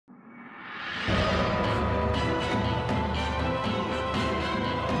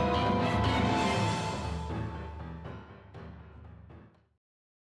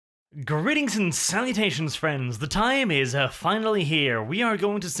Greetings and salutations, friends. The time is finally here. We are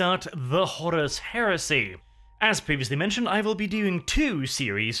going to start the Horus Heresy. As previously mentioned, I will be doing two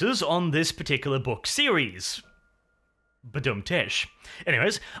series on this particular book series. Badum-tish.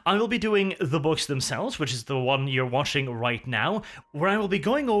 Anyways, I will be doing the books themselves, which is the one you're watching right now, where I will be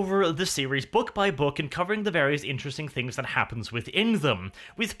going over the series book by book and covering the various interesting things that happens within them,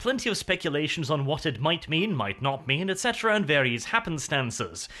 with plenty of speculations on what it might mean, might not mean, etc., and various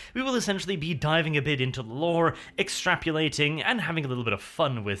happenstances. We will essentially be diving a bit into the lore, extrapolating, and having a little bit of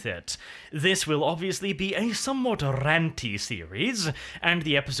fun with it. This will obviously be a somewhat ranty series, and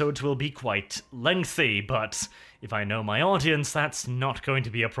the episodes will be quite lengthy, but if I know my audience, that's not going to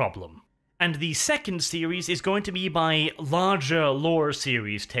be a problem. And the second series is going to be my larger lore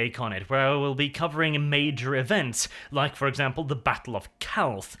series take on it, where I will be covering major events, like for example the Battle of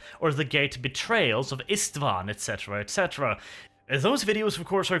Kalth, or the Gate Betrayals of Istvan, etc, etc. Those videos of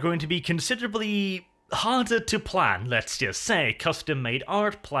course are going to be considerably harder to plan, let's just say. Custom-made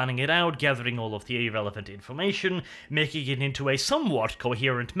art, planning it out, gathering all of the irrelevant information, making it into a somewhat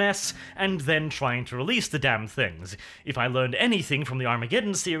coherent mess, and then trying to release the damn things. If I learned anything from the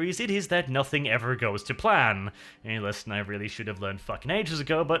Armageddon series, it is that nothing ever goes to plan. A lesson I really should have learned fucking ages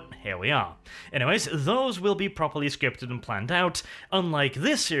ago, but here we are. Anyways, those will be properly scripted and planned out, unlike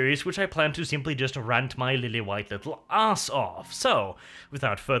this series, which I plan to simply just rant my lily white little ass off. So,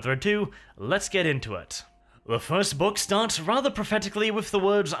 without further ado, let's get into it. The first book starts rather prophetically with the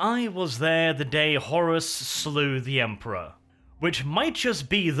words, "I was there the day Horus slew the Emperor," which might just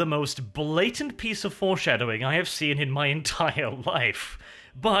be the most blatant piece of foreshadowing I have seen in my entire life.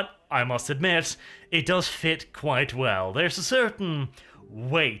 But, I must admit, it does fit quite well. There's a certain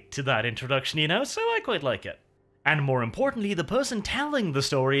weight to that introduction, you know, so I quite like it. And more importantly, the person telling the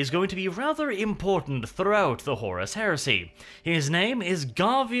story is going to be rather important throughout the Horus Heresy. His name is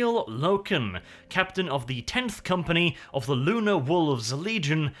Garviel Loken, captain of the 10th Company of the Lunar Wolves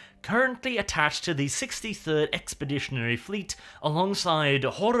Legion, currently attached to the 63rd Expeditionary Fleet alongside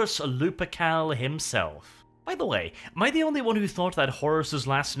Horus Lupercal himself. By the way, am I the only one who thought that Horus's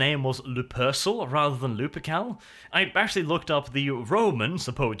last name was Lupercal rather than Lupercal? I actually looked up the Roman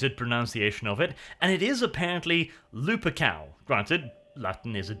supposed pronunciation of it, and it is apparently Lupercal. Granted,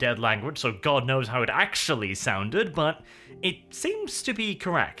 Latin is a dead language, so God knows how it actually sounded, but it seems to be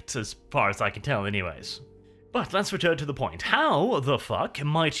correct, as far as I can tell anyways. But let's return to the point. How the fuck,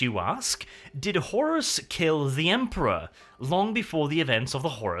 might you ask, did Horus kill the Emperor long before the events of the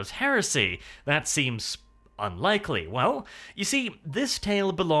Horus Heresy? That seems unlikely. Well, you see, this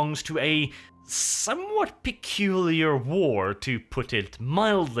tale belongs to a somewhat peculiar war, to put it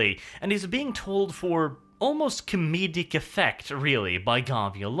mildly, and is being told for almost comedic effect, really, by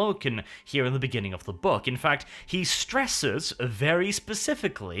Garviel Loken here in the beginning of the book. In fact, he stresses very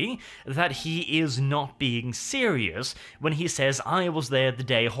specifically that he is not being serious when he says, "I was there the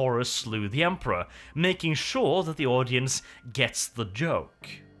day Horus slew the Emperor," making sure that the audience gets the joke.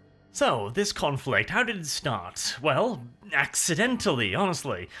 So, this conflict, how did it start? Well, accidentally,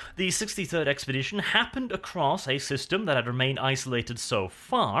 honestly. The 63rd Expedition happened across a system that had remained isolated so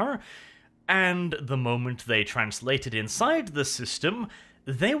far, and the moment they translated inside the system,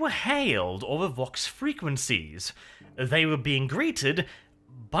 they were hailed over Vox frequencies. They were being greeted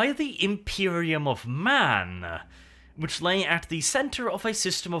by the Imperium of Man, which lay at the center of a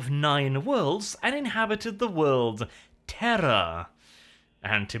system of 9 worlds and inhabited the world Terra.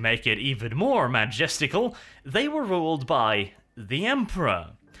 And to make it even more majestical, they were ruled by the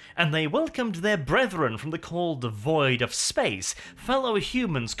Emperor, and they welcomed their brethren from the cold void of space, fellow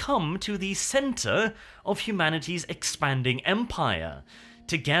humans come to the center of humanity's expanding empire.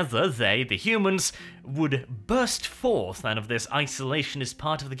 Together they, the humans, would burst forth out of this isolationist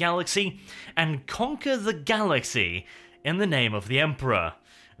part of the galaxy and conquer the galaxy in the name of the Emperor,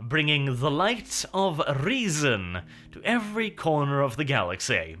 bringing the light of reason to every corner of the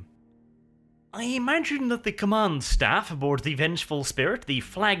galaxy. I imagine that the command staff aboard the Vengeful Spirit, the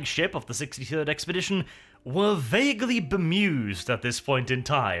flagship of the 63rd Expedition, were vaguely bemused at this point in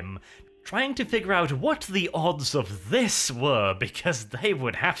time, trying to figure out what the odds of this were, because they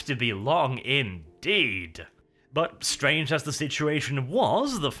would have to be long indeed. But strange as the situation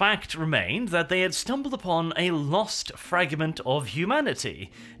was, the fact remained that they had stumbled upon a lost fragment of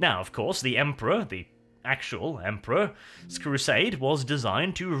humanity. Now, of course, the Emperor, the actual Emperor's crusade, was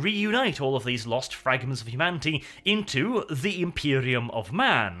designed to reunite all of these lost fragments of humanity into the Imperium of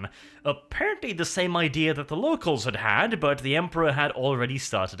Man. Apparently the same idea that the locals had had, but the Emperor had already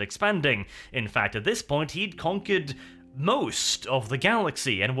started expanding. In fact, at this point, he'd conquered most of the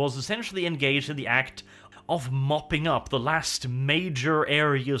galaxy and was essentially engaged in the act of mopping up the last major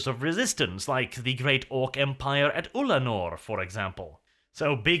areas of resistance, like the Great Orc Empire at Ulanor, for example.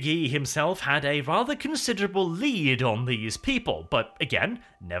 So Big E himself had a rather considerable lead on these people, but again,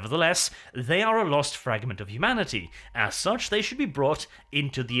 nevertheless, they are a lost fragment of humanity. As such, they should be brought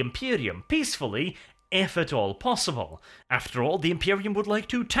into the Imperium peacefully, if at all possible. After all, the Imperium would like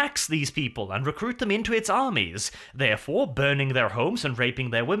to tax these people and recruit them into its armies. Therefore, burning their homes and raping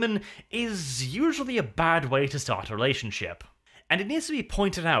their women is usually a bad way to start a relationship. And it needs to be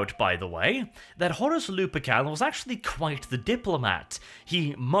pointed out, by the way, that Horus Lupercal was actually quite the diplomat.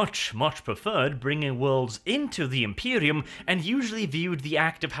 He much preferred bringing worlds into the Imperium, and usually viewed the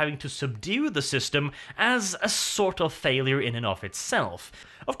act of having to subdue the system as a sort of failure in and of itself.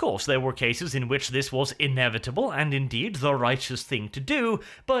 Of course, there were cases in which this was inevitable, and indeed the righteous thing to do,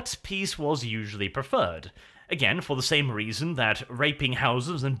 but peace was usually preferred. Again, for the same reason that raping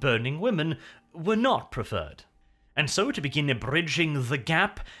houses and burning women were not preferred. And so, to begin bridging the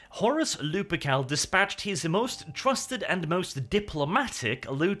gap, Horus Lupercal dispatched his most trusted and most diplomatic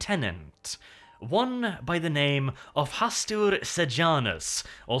lieutenant, one by the name of Hastur Sejanus,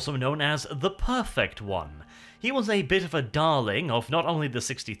 also known as the Perfect One. He was a bit of a darling of not only the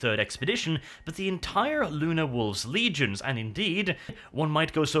 63rd Expedition, but the entire Lunar Wolves legions, and indeed, one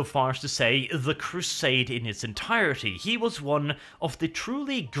might go so far as to say, the Crusade in its entirety. He was one of the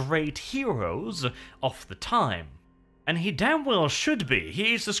truly great heroes of the time. And he damn well should be.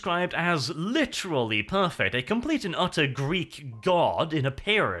 He is described as literally perfect, a complete and utter Greek god in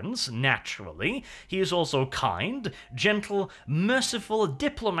appearance, naturally. He is also kind, gentle, merciful,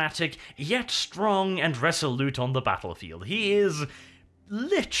 diplomatic, yet strong and resolute on the battlefield. He is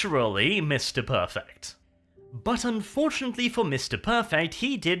literally Mr. Perfect. But unfortunately for Mr. Perfect,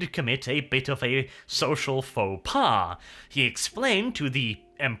 he did commit a bit of a social faux pas. He explained to the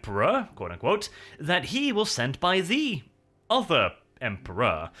Emperor, quote-unquote, that he was sent by the other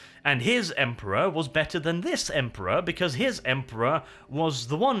Emperor, and his Emperor was better than this Emperor because his Emperor was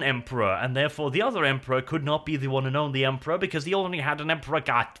the one Emperor, and therefore the other Emperor could not be the one and only Emperor because he only had an Emperor.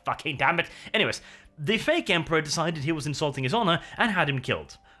 God fucking damn it. Anyways, the fake Emperor decided he was insulting his honor and had him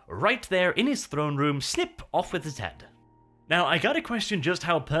killed. Right there in his throne room, snip, off with his head. Now, I gotta question just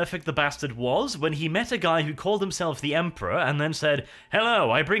how perfect the bastard was when he met a guy who called himself the Emperor and then said,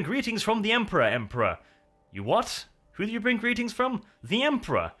 "Hello, I bring greetings from the Emperor, Emperor." You what? Who do you bring greetings from? The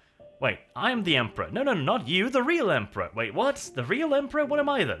Emperor. Wait, I'm the Emperor. No, not you, the real Emperor. Wait, what? The real Emperor? What am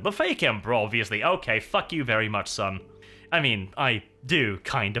I then? The fake Emperor, obviously. Okay, fuck you very much, son. I mean, I do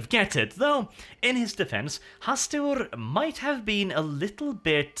kind of get it, though, in his defense, Hastur might have been a little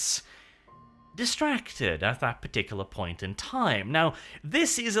bit distracted at that particular point in time. Now,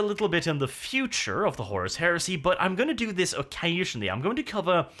 this is a little bit in the future of the Horus Heresy, but I'm going to do this occasionally. I'm going to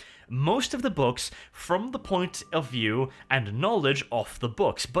cover most of the books from the point of view and knowledge of the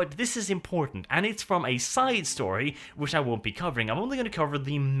books, but this is important, and it's from a side story, which I won't be covering. I'm only going to cover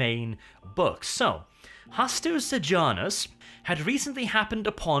the main books. So, Hastur Sejanus had recently happened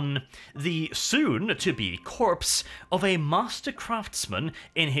upon the soon-to-be corpse of a master craftsman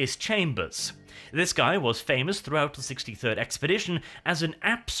in his chambers. This guy was famous throughout the 63rd Expedition as an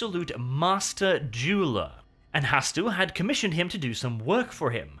absolute master jeweler, and Hastur had commissioned him to do some work for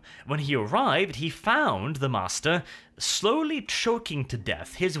him. When he arrived, he found the master slowly choking to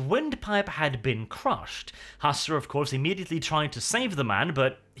death. His windpipe had been crushed. Hastur, of course, immediately tried to save the man,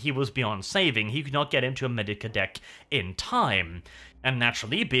 but he was beyond saving. He could not get into a medica deck in time. And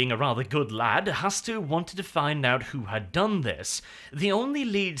naturally, being a rather good lad, Hastur wanted to find out who had done this. The only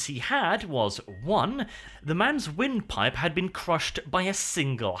leads he had was, 1. The man's windpipe had been crushed by a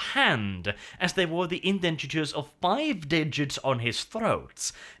single hand, as there were the indentures of 5 digits on his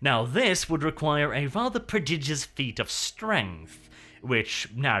throat. Now this would require a rather prodigious feat of strength, which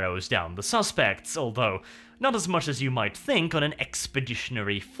narrows down the suspects, although not as much as you might think on an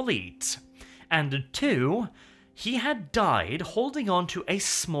expeditionary fleet. And 2, he had died holding on to a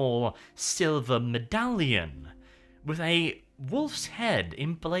small silver medallion with a wolf's head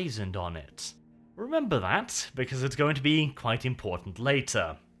emblazoned on it. Remember that, because it's going to be quite important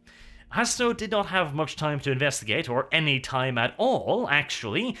later. Hastur did not have much time to investigate, or any time at all,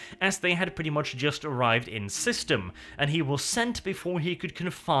 actually, as they had pretty much just arrived in system, and he was sent before he could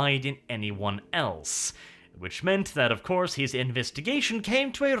confide in anyone else. Which meant that, of course, his investigation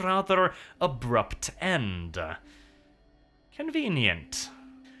came to a rather abrupt end. Convenient.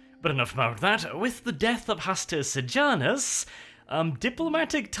 But enough about that. With the death of Hastur Sejanus,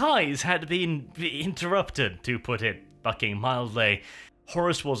 diplomatic ties had been interrupted, to put it fucking mildly.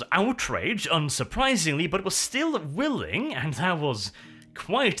 Horus was outraged, unsurprisingly, but was still willing, and that was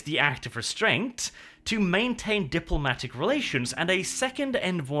quite the act of restraint, to maintain diplomatic relations, and a second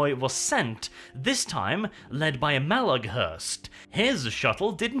envoy was sent, this time led by Malaghurst. His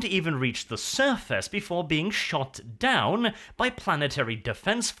shuttle didn't even reach the surface before being shot down by planetary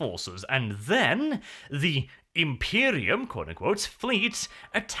defense forces, and then the Imperium, quote-unquote, fleet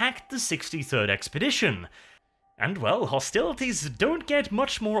attacked the 63rd expedition. And, well, hostilities don't get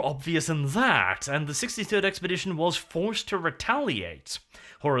much more obvious than that, and the 63rd expedition was forced to retaliate.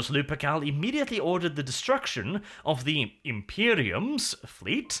 Horus Lupercal immediately ordered the destruction of the Imperium's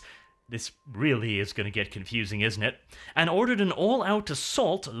fleet. This really is going to get confusing, isn't it? And ordered an all-out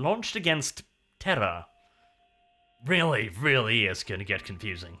assault launched against Terra. Really is going to get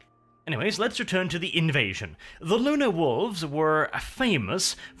confusing. Anyways, let's return to the invasion. The Lunar Wolves were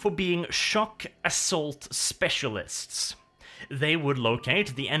famous for being shock assault specialists. They would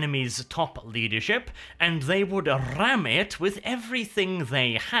locate the enemy's top leadership, and they would ram it with everything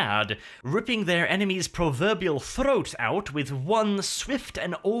they had, ripping their enemy's proverbial throat out with one swift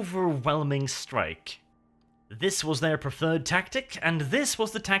and overwhelming strike. This was their preferred tactic, and this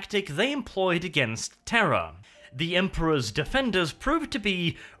was the tactic they employed against Terra. The Emperor's defenders proved to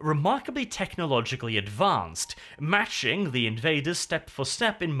be remarkably technologically advanced, matching the invaders step for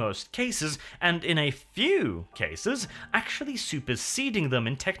step in most cases, and in a few cases, actually superseding them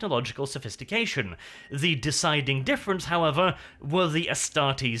in technological sophistication. The deciding difference, however, were the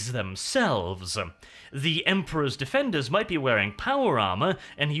Astartes themselves. The Emperor's defenders might be wearing power armor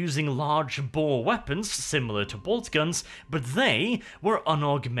and using large-bore weapons similar to bolt guns, but they were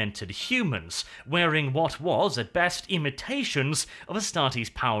unaugmented humans, wearing what was, at best, imitations of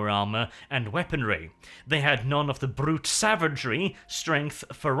Astartes' power armor and weaponry. They had none of the brute savagery, strength,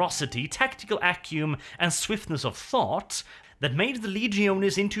 ferocity, tactical acumen, and swiftness of thought that made the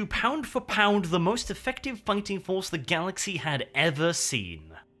Legiones into pound for pound the most effective fighting force the galaxy had ever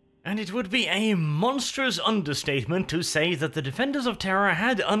seen. And it would be a monstrous understatement to say that the defenders of Terra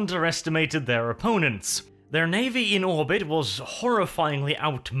had underestimated their opponents. Their navy in orbit was horrifyingly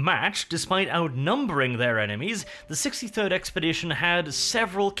outmatched. Despite outnumbering their enemies, the 63rd expedition had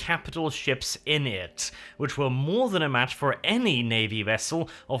several capital ships in it, which were more than a match for any navy vessel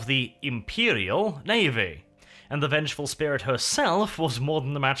of the Imperial Navy. And the vengeful spirit herself was more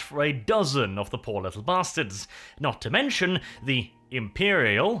than a match for a dozen of the poor little bastards. Not to mention, the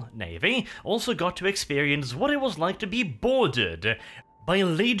Imperial Navy also got to experience what it was like to be boarded by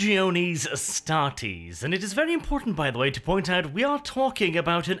Legiones Astartes, and it is very important, by the way, to point out we are talking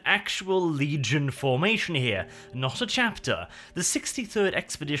about an actual legion formation here, not a chapter. The 63rd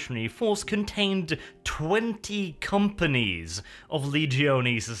Expeditionary Force contained 20 companies of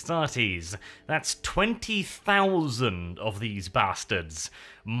Legiones Astartes. That's 20,000 of these bastards.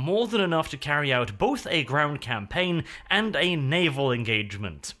 More than enough to carry out both a ground campaign and a naval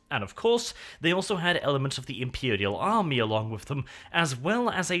engagement. And of course, they also had elements of the Imperial Army along with them, as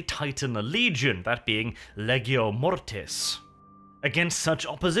well as a Titan Legion, that being Legio Mortis. Against such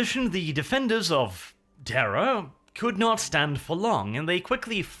opposition, the defenders of Terra could not stand for long, and they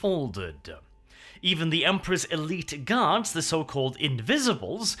quickly folded. Even the Emperor's elite guards, the so-called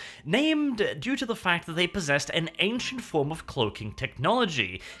Invisibles, named due to the fact that they possessed an ancient form of cloaking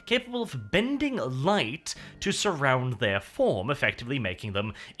technology, capable of bending light to surround their form, effectively making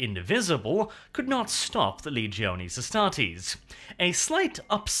them invisible, could not stop the Legiones Astartes. A slight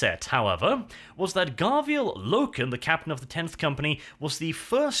upset, however, was that Garviel Loken, the captain of the 10th Company, was the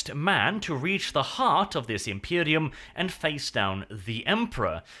first man to reach the heart of this Imperium and face down the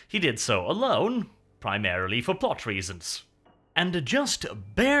Emperor. He did so alone, primarily for plot reasons, and just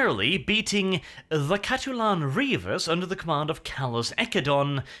barely beating the Catulan Reivers under the command of Callus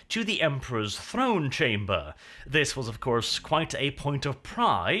Echidon to the Emperor's throne chamber. This was of course quite a point of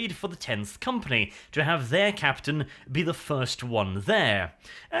pride for the 10th Company, to have their captain be the first one there,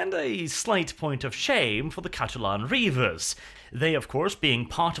 and a slight point of shame for the Catulan Reivers. They, of course, being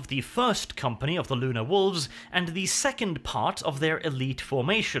part of the first company of the Lunar Wolves, and the second part of their elite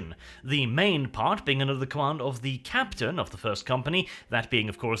formation. The main part being under the command of the captain of the first company, that being,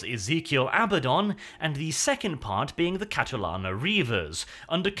 of course, Ezekiel Abaddon, and the second part being the Catulana Reivers,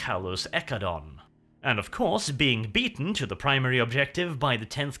 under Callus Echidon. And of course, being beaten to the primary objective by the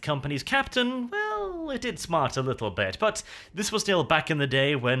 10th Company's captain, well, it did smart a little bit, but this was still back in the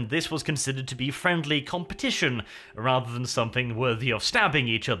day when this was considered to be friendly competition, rather than something worthy of stabbing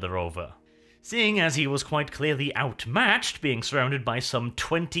each other over. Seeing as he was quite clearly outmatched, being surrounded by some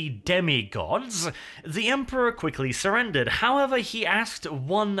 20 demigods, the Emperor quickly surrendered. However, he asked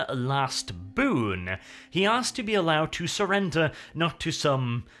one last boon. He asked to be allowed to surrender not to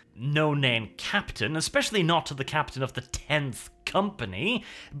some no-name captain, especially not to the captain of the 10th company,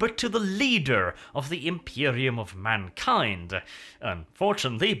 but to the leader of the Imperium of Mankind.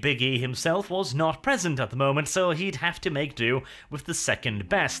 Unfortunately, Big E himself was not present at the moment, so he'd have to make do with the second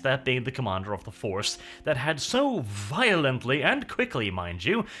best, that being the commander of the force that had so violently, and quickly mind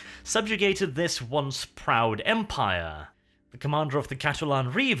you, subjugated this once proud empire. The commander of the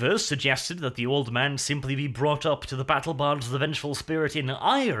Catalan Reavers suggested that the old man simply be brought up to the battle barge of the Vengeful Spirit in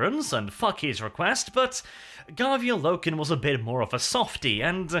irons and fuck his request, but Garviel Loken was a bit more of a softie,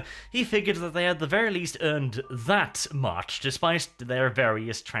 and he figured that they had the very least earned that much, despite their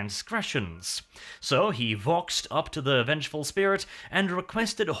various transgressions. So he voxed up to the Vengeful Spirit and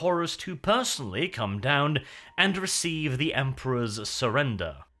requested Horus to personally come down and receive the Emperor's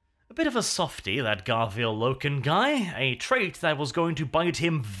surrender. A bit of a softie, that Garviel Loken guy, a trait that was going to bite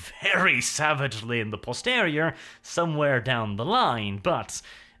him very savagely in the posterior somewhere down the line, but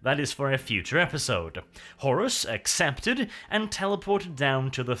that is for a future episode. Horus accepted and teleported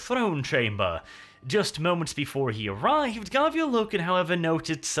down to the throne chamber. Just moments before he arrived, Garviel Loken, however,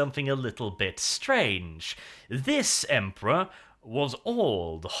 noted something a little bit strange. This emperor was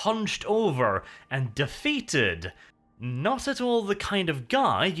old, hunched over, and defeated. Not at all the kind of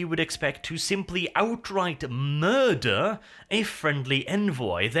guy you would expect to simply outright murder a friendly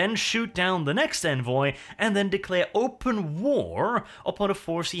envoy, then shoot down the next envoy, and then declare open war upon a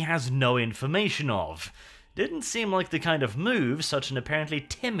force he has no information of. Didn't seem like the kind of move such an apparently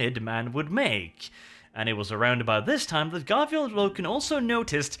timid man would make. And it was around about this time that Garviel Loken also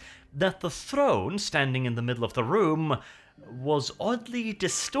noticed that the throne standing in the middle of the room was oddly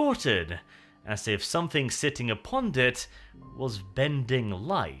distorted, as if something sitting upon it was bending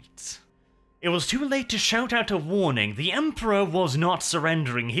light. It was too late to shout out a warning. The Emperor was not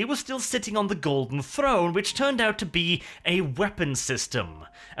surrendering. He was still sitting on the golden throne, which turned out to be a weapon system.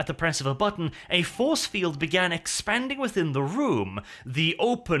 At the press of a button, a force field began expanding within the room, the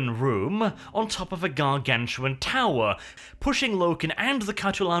open room, on top of a gargantuan tower, pushing Loken and the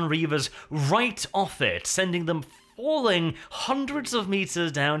Catalan Reavers right off it, sending them falling hundreds of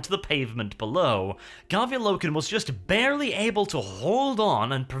meters down to the pavement below. Garviel Loken was just barely able to hold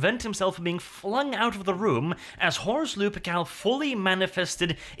on and prevent himself from being flung out of the room as Horus Lupercal fully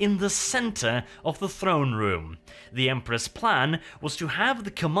manifested in the center of the throne room. The Emperor's plan was to have the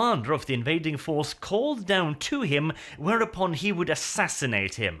commander of the invading force called down to him, whereupon he would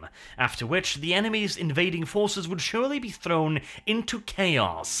assassinate him, after which the enemy's invading forces would surely be thrown into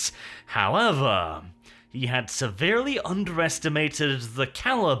chaos. However, he had severely underestimated the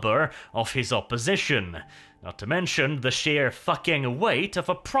caliber of his opposition, not to mention the sheer fucking weight of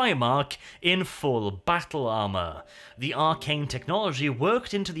a Primarch in full battle armor. The arcane technology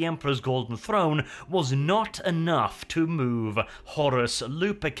worked into the Emperor's golden throne was not enough to move Horus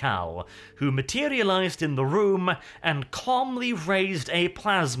Lupercal, who materialized in the room and calmly raised a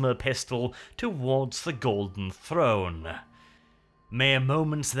plasma pistol towards the golden throne. Mere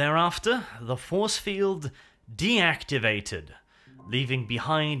moments thereafter, the force field deactivated, leaving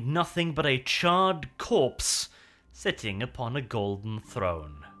behind nothing but a charred corpse sitting upon a golden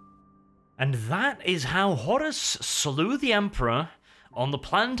throne. And that is how Horus slew the Emperor on the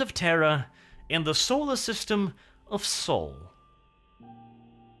planet of Terra in the solar system of Sol.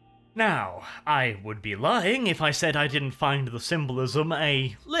 Now, I would be lying if I said I didn't find the symbolism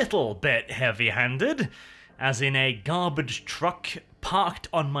a little bit heavy-handed, as in a garbage truck parked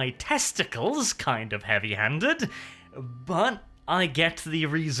on my testicles kind of heavy-handed, but I get the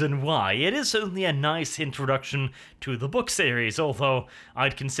reason why. It is certainly a nice introduction to the book series, although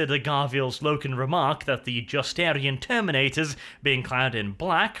I'd consider Garviel Loken's remark that the Justarian Terminators, being clad in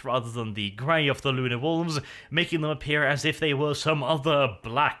black rather than the grey of the Lunar Wolves, making them appear as if they were some other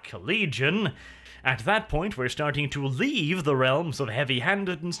Black Legion. At that point, we're starting to leave the realms of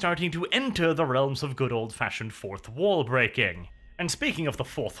heavy-handed and starting to enter the realms of good old-fashioned fourth wall breaking. And speaking of the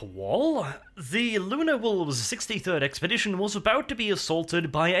fourth wall, the Lunar Wolves' 63rd expedition was about to be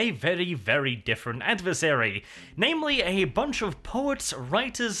assaulted by a very, very different adversary, namely a bunch of poets,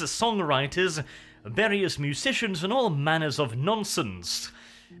 writers, songwriters, various musicians, and all manners of nonsense.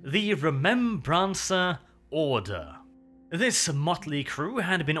 The Remembrancer Order. This motley crew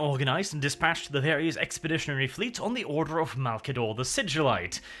had been organized and dispatched to the various expeditionary fleets on the order of Malcador the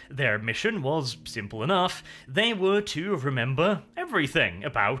Sigillite. Their mission was simple enough. They were to remember everything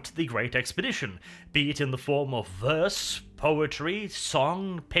about the Great Expedition, be it in the form of verse, poetry,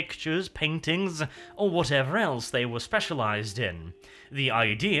 song, pictures, paintings, or whatever else they were specialized in. The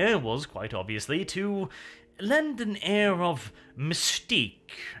idea was, quite obviously, to lend an air of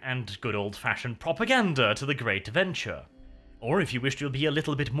mystique and good old-fashioned propaganda to the great venture. or if you wish to be a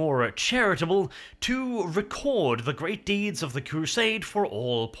little bit more charitable, to record the great deeds of the crusade for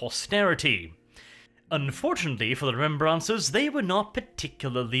all posterity. Unfortunately for the remembrances, they were not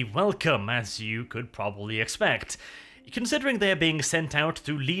particularly welcome, as you could probably expect. Considering they are being sent out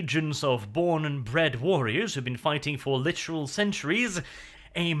through legions of born and bred warriors who've been fighting for literal centuries,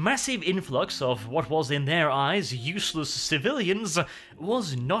 a massive influx of what was in their eyes useless civilians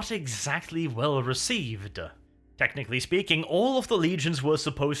was not exactly well received. Technically speaking, all of the legions were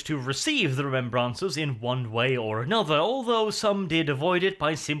supposed to receive the remembrances in one way or another, although some did avoid it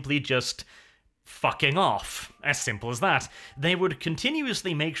by simply just fucking off. As simple as that. They would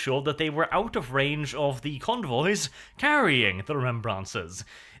continuously make sure that they were out of range of the convoys carrying the remembrances.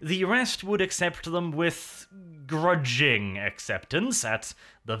 The rest would accept them with grudging acceptance at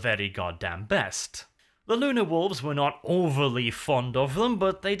the very goddamn best. The Lunar Wolves were not overly fond of them,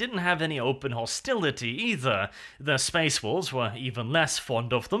 but they didn't have any open hostility either. The Space Wolves were even less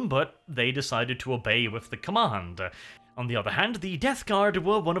fond of them, but they decided to obey with the command. On the other hand, the Death Guard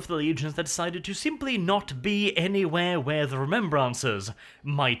were one of the legions that decided to simply not be anywhere where the remembrances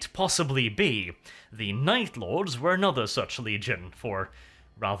might possibly be. The Night Lords were another such legion, for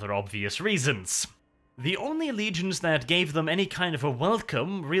rather obvious reasons. The only legions that gave them any kind of a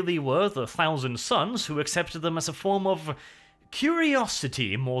welcome really were the Thousand Sons, who accepted them as a form of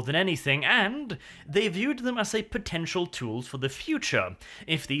curiosity more than anything, and they viewed them as a potential tool for the future.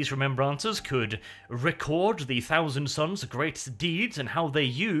 If these remembrances could record the Thousand Sons' great deeds and how they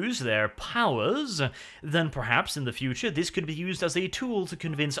use their powers, then perhaps in the future this could be used as a tool to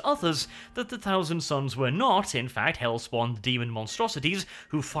convince others that the Thousand Sons were not, in fact, hellspawn demon monstrosities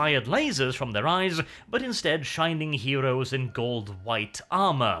who fired lasers from their eyes, but instead shining heroes in gold-white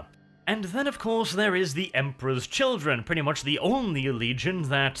armor. And then, of course, there is the Emperor's Children, pretty much the only legion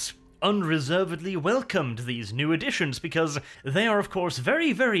that unreservedly welcomed these new additions, because they are, of course,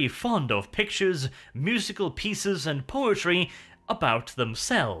 very, very fond of pictures, musical pieces, and poetry about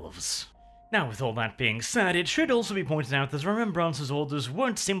themselves. Now, with all that being said, it should also be pointed out that Remembrance's orders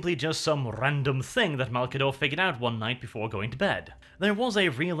weren't simply just some random thing that Malkador figured out one night before going to bed. There was a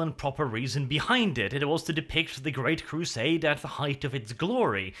real and proper reason behind it. It was to depict the Great Crusade at the height of its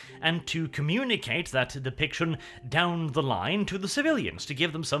glory, and to communicate that depiction down the line to the civilians, to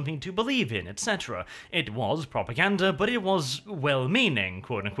give them something to believe in, etc. It was propaganda, but it was well-meaning,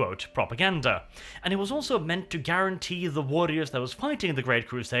 quote-unquote, propaganda. And it was also meant to guarantee the warriors that was fighting the Great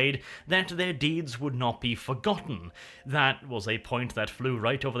Crusade that their deeds would not be forgotten. That was a point that flew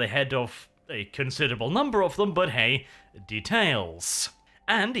right over the head of a considerable number of them, but hey, details.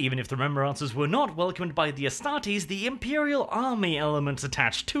 And even if the remembrances were not welcomed by the Astartes, the Imperial Army elements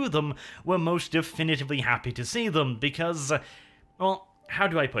attached to them were most definitively happy to see them, because, well, how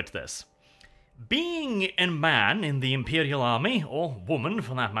do I put this? Being a man in the Imperial Army, or woman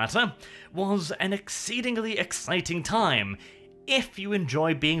for that matter, was an exceedingly exciting time, if you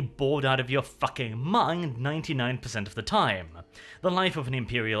enjoy being bored out of your fucking mind 99% of the time. The life of an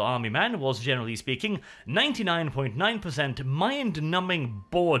Imperial Army man was, generally speaking, 99.9% mind-numbing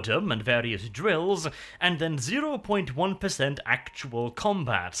boredom and various drills, and then 0.1% actual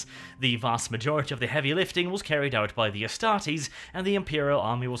combat. The vast majority of the heavy lifting was carried out by the Astartes, and the Imperial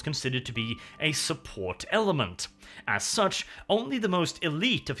Army was considered to be a support element. As such, only the most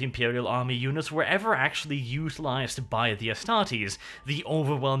elite of Imperial Army units were ever actually utilized by the Astartes. The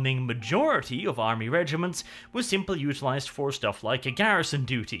overwhelming majority of army regiments were simply utilized for stuff like a garrison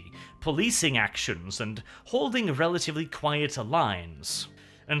duty, policing actions, and holding relatively quiet lines.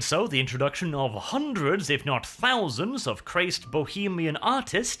 And so the introduction of hundreds, if not thousands, of crazed bohemian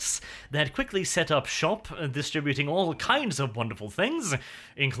artists that quickly set up shop, distributing all kinds of wonderful things,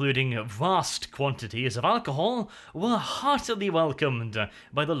 including vast quantities of alcohol, were heartily welcomed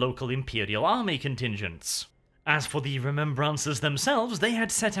by the local Imperial Army contingents. As for the remembrances themselves, they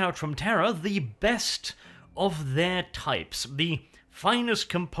had set out from Terra the best of their types, the finest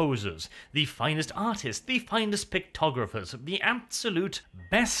composers, the finest artists, the finest pictographers, the absolute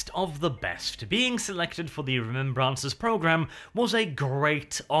best of the best. Being selected for the Remembrances program was a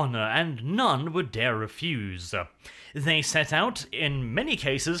great honor, and none would dare refuse. They set out, in many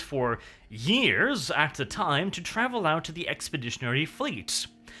cases for years at a time, to travel out to the expeditionary fleet.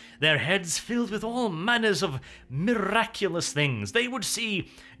 Their heads filled with all manners of miraculous things. They would see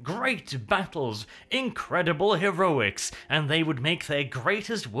great battles, incredible heroics, and they would make their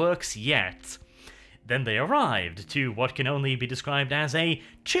greatest works yet. Then they arrived to what can only be described as a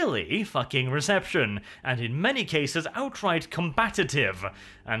chilly fucking reception, and in many cases outright combative.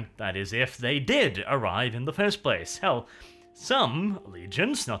 And that is if they did arrive in the first place. Hell, some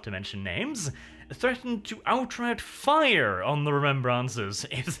legions, not to mention names, threatened to outright fire on the Remembrances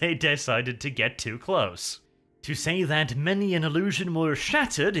if they decided to get too close. To say that many an illusion were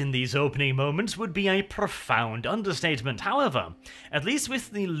shattered in these opening moments would be a profound understatement. However, at least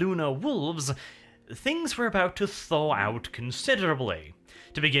with the Lunar Wolves, things were about to thaw out considerably.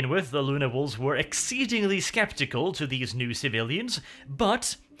 To begin with, the Lunar Wolves were exceedingly skeptical to these new civilians,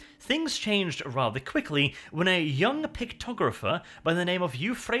 but things changed rather quickly when a young pictographer by the name of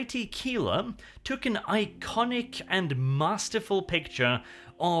Euphrates Keeler took an iconic and masterful picture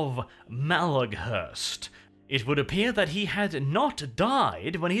of Malaghurst. It would appear that he had not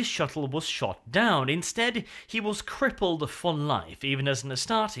died when his shuttle was shot down. Instead, he was crippled for life, even as an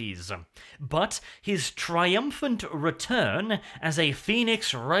Astartes. But his triumphant return as a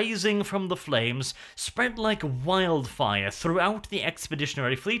phoenix rising from the flames spread like wildfire throughout the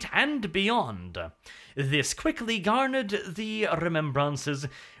expeditionary fleet and beyond. This quickly garnered the Remembrances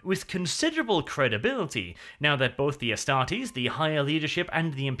with considerable credibility, now that both the Astartes, the higher leadership,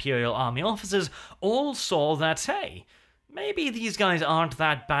 and the Imperial Army officers all saw that, hey, maybe these guys aren't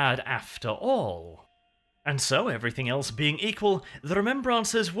that bad after all. And so, everything else being equal, the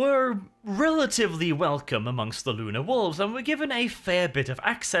Remembrances were relatively welcome amongst the Lunar Wolves and were given a fair bit of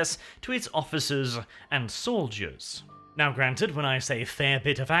access to its officers and soldiers. Now granted, when I say fair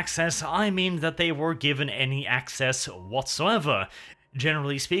bit of access, I mean that they were given any access whatsoever.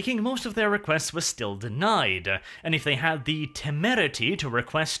 Generally speaking, most of their requests were still denied, and if they had the temerity to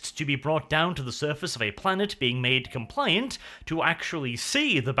request to be brought down to the surface of a planet being made compliant to actually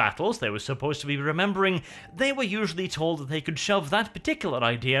see the battles they were supposed to be remembering, they were usually told that they could shove that particular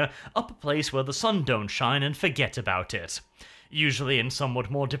idea up a place where the sun don't shine and forget about it. Usually in somewhat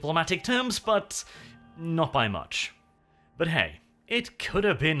more diplomatic terms, but not by much. But hey, it could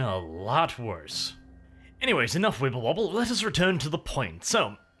have been a lot worse. Anyways, enough wibble wobble, let us return to the point.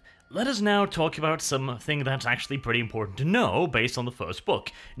 So, let us now talk about something that's actually pretty important to know based on the first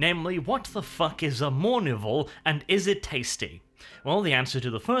book, namely, what the fuck is a Mournival and is it tasty? Well, the answer to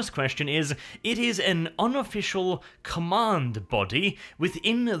the first question is, it is an unofficial command body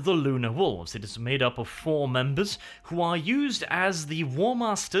within the Lunar Wolves. It is made up of 4 members who are used as the War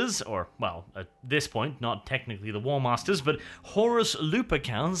Masters, or, well, at this point, not technically the War Masters, but Horus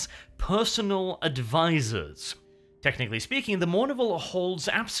Lupercal's personal advisors. Technically speaking, the Mournival holds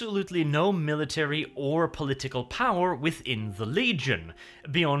absolutely no military or political power within the Legion,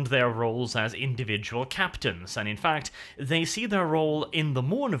 beyond their roles as individual captains, and in fact, they see their role in the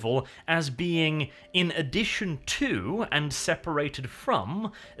Mournival as being in addition to and separated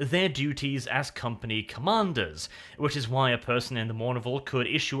from their duties as company commanders, which is why a person in the Mournival could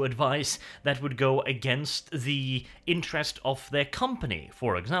issue advice that would go against the interest of their company,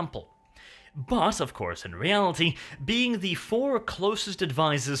 for example. But, of course, in reality, being the 4 closest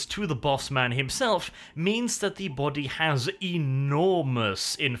advisors to the boss man himself means that the body has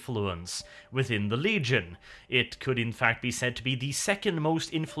enormous influence within the Legion. It could in fact be said to be the second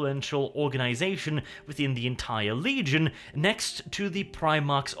most influential organization within the entire Legion, next to the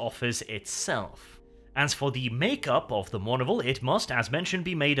Primarch's office itself. As for the makeup of the Mournival, it must, as mentioned,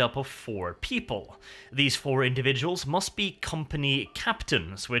 be made up of 4 people. These 4 individuals must be company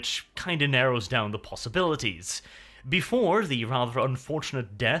captains, which kinda narrows down the possibilities. Before the rather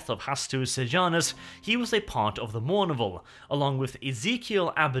unfortunate death of Hastur Sejanus, he was a part of the Mournival, along with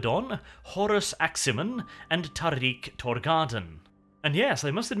Ezekiel Abaddon, Horus Heresy, and Tariq Torgarden. And yes, I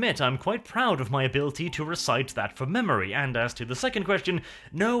must admit, I'm quite proud of my ability to recite that from memory, and as to the second question,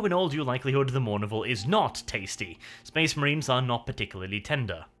 no, in all due likelihood, the Mournival is not tasty. Space Marines are not particularly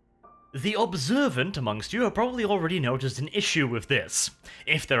tender. The observant amongst you have probably already noticed an issue with this.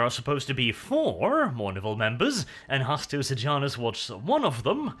 If there are supposed to be 4 Mournival members, and Hastur Sejanus was one of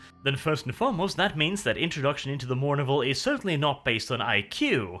them, then first and foremost that means that introduction into the Mournival is certainly not based on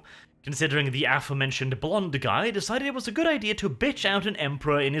IQ, considering the aforementioned blonde guy decided it was a good idea to bitch out an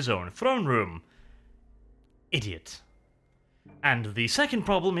emperor in his own throne room. Idiot. And the second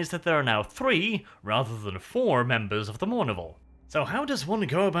problem is that there are now 3, rather than 4 members of the Mournival. So how does one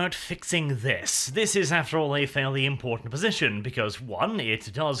go about fixing this? This is, after all, a fairly important position, because 1, it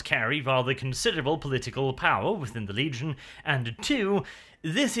does carry rather considerable political power within the Legion, and 2,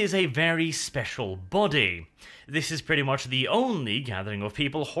 this is a very special body. This is pretty much the only gathering of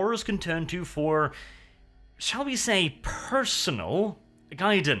people Horus can turn to for, shall we say, personal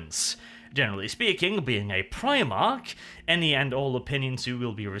guidance. Generally speaking, being a Primarch, any and all opinions you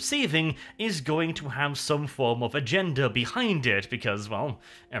will be receiving is going to have some form of agenda behind it, because, well,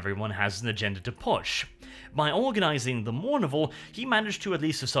 everyone has an agenda to push. By organizing the Mournival, he managed to, at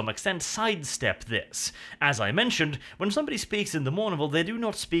least to some extent, sidestep this. As I mentioned, when somebody speaks in the Mournival, they do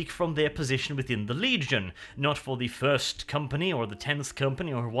not speak from their position within the Legion, not for the 1st Company or the 10th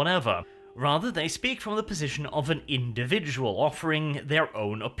Company or whatever. Rather, they speak from the position of an individual, offering their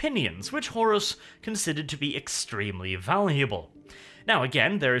own opinions, which Horus considered to be extremely valuable. Now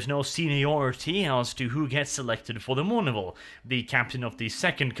again, there is no seniority as to who gets selected for the Mournival. The captain of the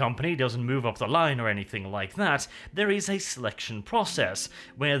 2nd Company doesn't move up the line or anything like that. There is a selection process,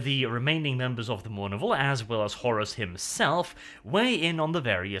 where the remaining members of the Mournival, as well as Horus himself, weigh in on the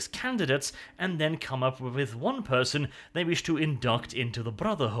various candidates, and then come up with one person they wish to induct into the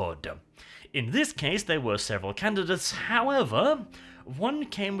Brotherhood. In this case, there were several candidates, however, one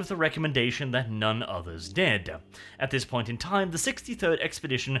came with a recommendation that none others did. At this point in time, the 63rd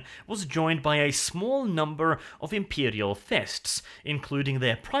Expedition was joined by a small number of Imperial Fists, including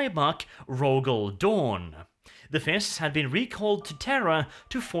their Primarch, Rogel Dawn. The Fists had been recalled to Terra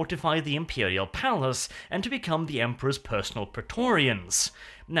to fortify the Imperial Palace and to become the Emperor's personal Praetorians.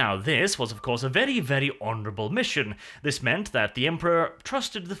 Now, this was of course a very, very honourable mission. This meant that the Emperor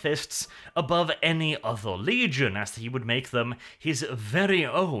trusted the Fists above any other legion, as he would make them his very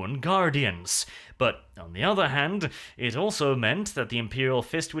own guardians. But on the other hand, it also meant that the Imperial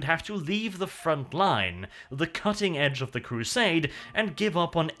Fist would have to leave the front line, the cutting edge of the crusade, and give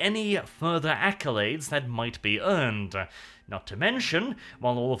up on any further accolades that might be earned. Not to mention,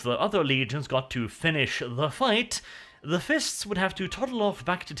 while all of the other legions got to finish the fight, the Fists would have to toddle off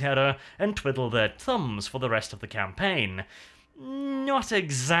back to Terra and twiddle their thumbs for the rest of the campaign. Not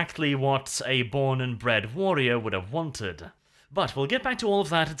exactly what a born and bred warrior would have wanted. But we'll get back to all of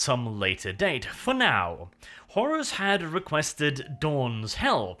that at some later date. For now, Horus had requested Dawn's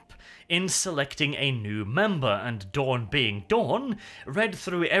help in selecting a new member, and Dawn, being Dawn, read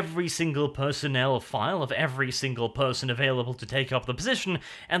through every single personnel file of every single person available to take up the position,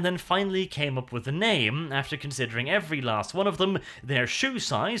 and then finally came up with a name after considering every last one of them, their shoe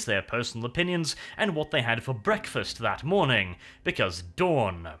size, their personal opinions, and what they had for breakfast that morning, because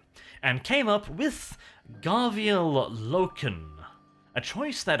Dawn, and came up with Gaviel Loken, a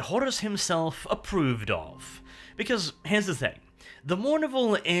choice that Horus himself approved of. Because here's the thing, the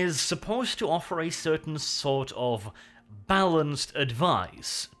Mournival is supposed to offer a certain sort of balanced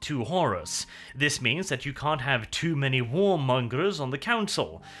advice to Horus. This means that you can't have too many warmongers on the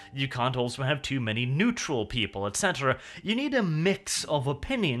council. You can't also have too many neutral people, etc. You need a mix of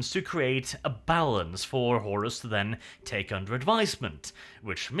opinions to create a balance for Horus to then take under advisement,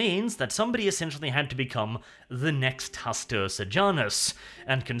 which means that somebody essentially had to become the next Hastur Sejanus.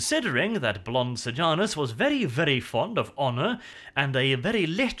 And considering that blonde Sejanus was very, very fond of honor and a very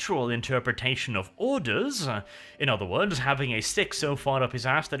literal interpretation of orders, in other words, having a stick so far up his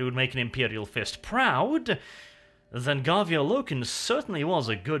ass that it would make an Imperial Fist proud, then Gaviel Loken certainly was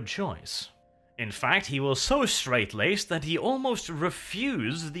a good choice. In fact, he was so straight-laced that he almost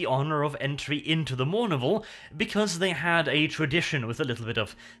refused the honor of entry into the Mournival because they had a tradition with a little bit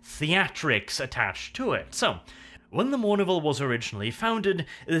of theatrics attached to it. So, when the Mournival was originally founded,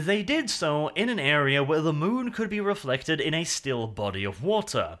 they did so in an area where the moon could be reflected in a still body of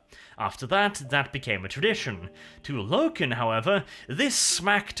water. After that, that became a tradition. To Loken, however, this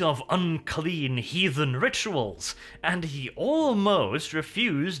smacked of unclean heathen rituals, and he almost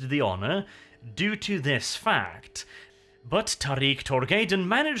refused the honor due to this fact. But Tariq Torgaden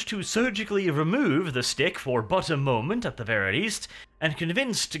managed to surgically remove the stick for but a moment at the very least, and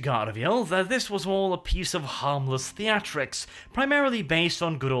convinced Garviel that this was all a piece of harmless theatrics, primarily based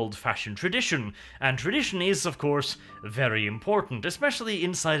on good old-fashioned tradition, and tradition is, of course, very important, especially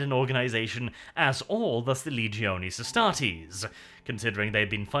inside an organization as old as the Legiones Astartes. Considering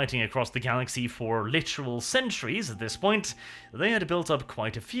they'd been fighting across the galaxy for literal centuries at this point, they had built up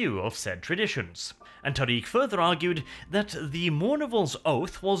quite a few of said traditions. And Tariq further argued that the Mournival's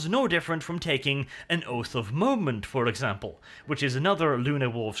oath was no different from taking an Oath of Moment, for example, which is another Lunar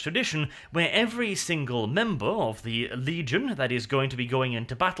Wolves tradition where every single member of the Legion that is going to be going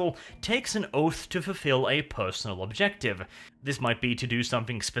into battle takes an oath to fulfill a personal objective. This might be to do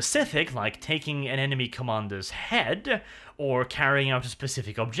something specific, like taking an enemy commander's head, or carrying out a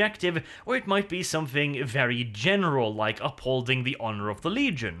specific objective, or it might be something very general, like upholding the honor of the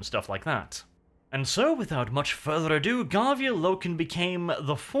Legion, stuff like that. And so, without much further ado, Garviel Loken became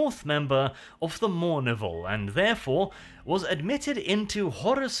the 4th member of the Mournival, and therefore was admitted into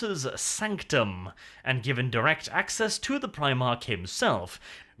Horus's sanctum, and given direct access to the Primarch himself,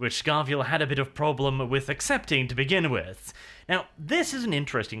 which Garviel had a bit of problem with accepting to begin with. Now, this is an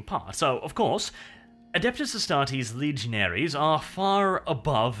interesting part. So, of course, Adeptus Astartes legionaries are far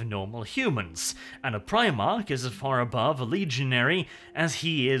above normal humans, and a Primarch is as far above a legionary as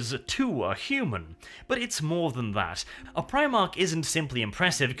he is to a human. But it's more than that. A Primarch isn't simply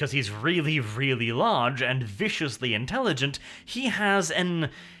impressive because he's really, really large and viciously intelligent. He has an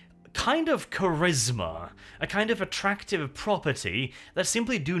kind of charisma, a kind of attractive property that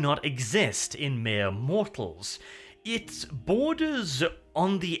simply do not exist in mere mortals. It borders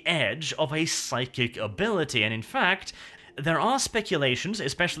on the edge of a psychic ability, and in fact, there are speculations,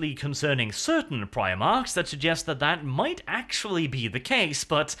 especially concerning certain Primarchs, that suggest that that might actually be the case,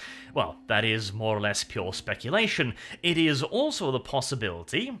 but, well, that is more or less pure speculation. It is also the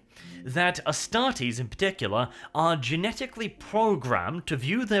possibility that Astartes in particular are genetically programmed to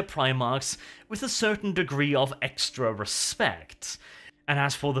view their Primarchs with a certain degree of extra respect. And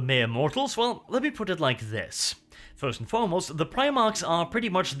as for the mere mortals, well, let me put it like this. First and foremost, the Primarchs are pretty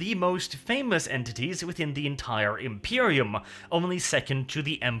much the most famous entities within the entire Imperium, only second to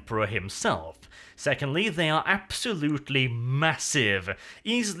the Emperor himself. Secondly, they are absolutely massive,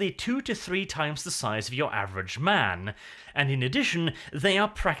 easily 2 to 3 times the size of your average man. And in addition, they are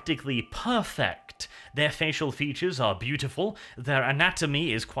practically perfect. Their facial features are beautiful, their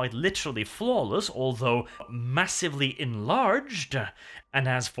anatomy is quite literally flawless, although massively enlarged, and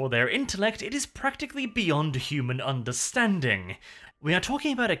as for their intellect, it is practically beyond human understanding. We are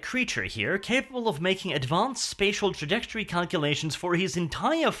talking about a creature here capable of making advanced spatial trajectory calculations for his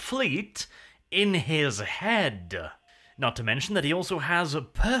entire fleet in his head. Not to mention that he also has a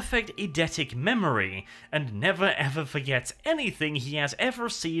perfect eidetic memory, and never ever forgets anything he has ever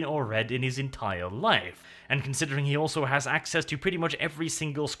seen or read in his entire life. And considering he also has access to pretty much every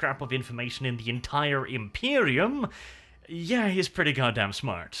single scrap of information in the entire Imperium, yeah, he's pretty goddamn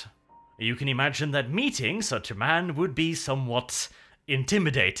smart. You can imagine that meeting such a man would be somewhat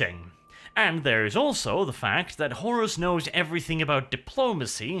intimidating. And there is also the fact that Horus knows everything about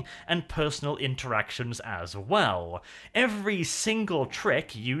diplomacy and personal interactions as well. Every single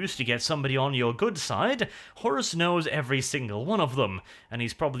trick used to get somebody on your good side, Horus knows every single one of them, and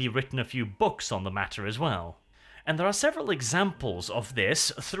he's probably written a few books on the matter as well. And there are several examples of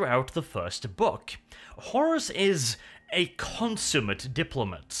this throughout the first book. Horus is a consummate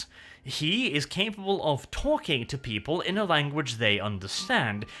diplomat. He is capable of talking to people in a language they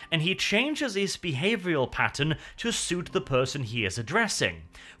understand, and he changes his behavioral pattern to suit the person he is addressing.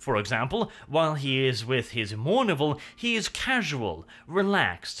 For example, while he is with his Mournival, he is casual,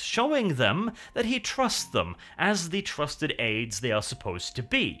 relaxed, showing them that he trusts them as the trusted aides they are supposed to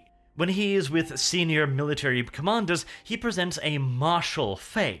be. When he is with senior military commanders, he presents a martial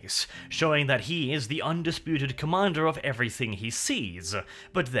face, showing that he is the undisputed commander of everything he sees.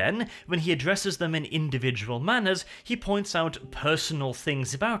 But then, when he addresses them in individual manners, he points out personal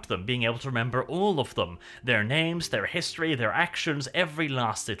things about them, being able to remember all of them, their names, their history, their actions, every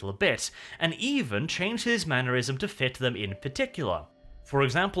last little bit, and even change his mannerism to fit them in particular. For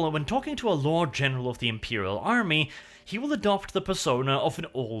example, when talking to a Lord General of the Imperial Army, he will adopt the persona of an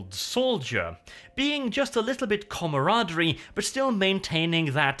old soldier, being just a little bit camaraderie, but still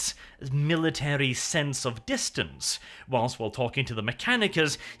maintaining that military sense of distance. While talking to the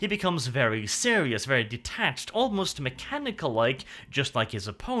Mechanicus, he becomes very serious, very detached, almost mechanical-like, just like his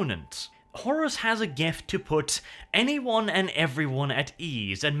opponent. Horus has a gift to put anyone and everyone at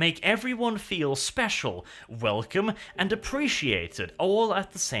ease and make everyone feel special, welcome, and appreciated all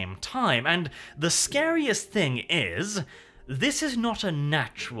at the same time. And the scariest thing is, this is not a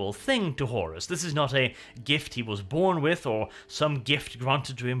natural thing to Horus. This is not a gift he was born with or some gift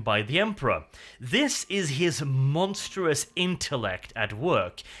granted to him by the Emperor. This is his monstrous intellect at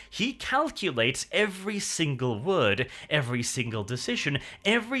work. He calculates every single word, every single decision,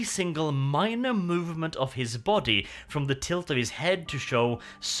 every single minor movement of his body, from the tilt of his head to show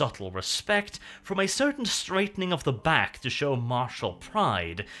subtle respect, from a certain straightening of the back to show martial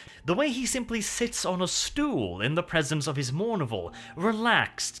pride. The way he simply sits on a stool in the presence of his Mournival,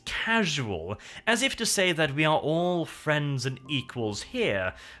 relaxed, casual, as if to say that we are all friends and equals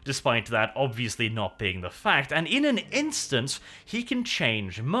here, despite that obviously not being the fact, and in an instant, he can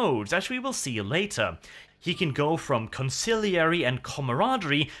change modes, as we will see later. He can go from conciliary and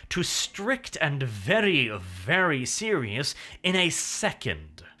camaraderie to strict and very, very serious in a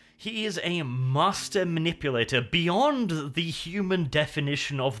second. He is a master manipulator beyond the human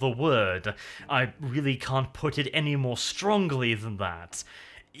definition of the word. I really can't put it any more strongly than that.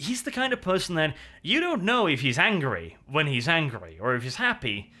 He's the kind of person that you don't know if he's angry when he's angry, or if he's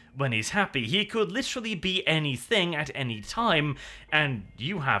happy when he's happy. He could literally be anything at any time, and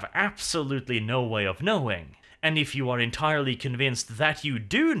you have absolutely no way of knowing. And if you are entirely convinced that you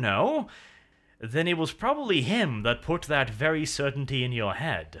do know, then it was probably him that put that very certainty in your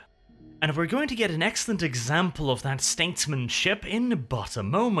head. And we're going to get an excellent example of that statesmanship in but a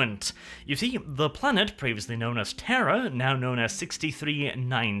moment. You see, the planet previously known as Terra, now known as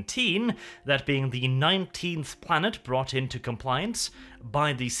 6319, that being the 19th planet brought into compliance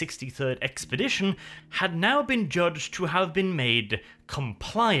by the 63rd expedition, had now been judged to have been made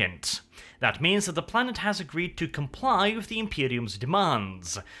compliant. That means that the planet has agreed to comply with the Imperium's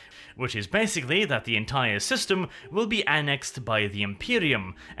demands, which is basically that the entire system will be annexed by the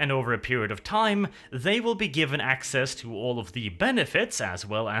Imperium, and over a period of time, they will be given access to all of the benefits as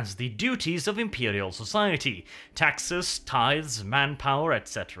well as the duties of Imperial society: taxes, tithes, manpower,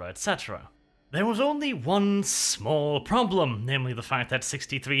 etc., etc. There was only one small problem, namely the fact that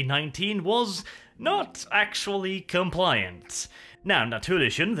 6319 was not actually compliant. Now,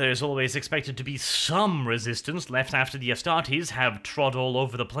 natürlich, there is always expected to be some resistance left after the Astartes have trod all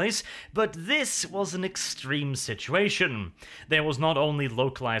over the place, but this was an extreme situation. There was not only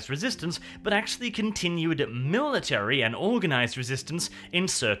localized resistance, but actually continued military and organized resistance in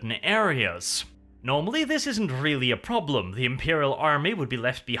certain areas. Normally, this isn't really a problem. The Imperial Army would be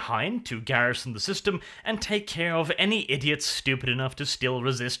left behind to garrison the system and take care of any idiots stupid enough to still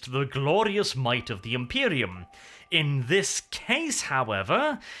resist the glorious might of the Imperium. In this case,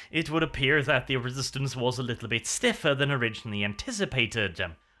 however, it would appear that the resistance was a little bit stiffer than originally anticipated.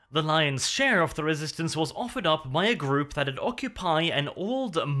 The lion's share of the resistance was offered up by a group that had occupied an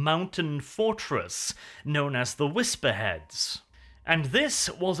old mountain fortress known as the Whisperheads. And this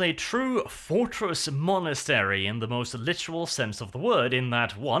was a true fortress monastery in the most literal sense of the word, in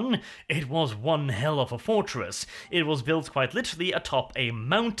that, one, it was one hell of a fortress. It was built quite literally atop a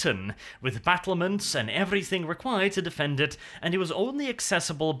mountain, with battlements and everything required to defend it, and it was only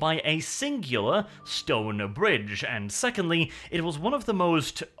accessible by a singular stone bridge, and secondly, it was one of the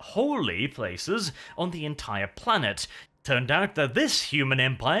most holy places on the entire planet. Turned out that this human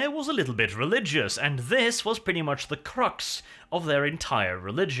empire was a little bit religious, and this was pretty much the crux of their entire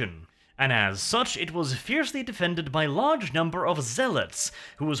religion. And as such, it was fiercely defended by a large number of zealots,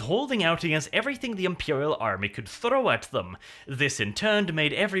 who was holding out against everything the Imperial Army could throw at them. This in turn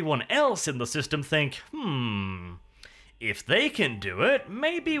made everyone else in the system think, if they can do it,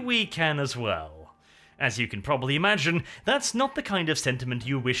 maybe we can as well. As you can probably imagine, that's not the kind of sentiment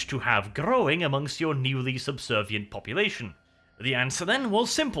you wish to have growing amongst your newly subservient population. The answer then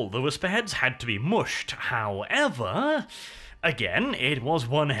was simple: the Whisperheads had to be mushed. However, again, it was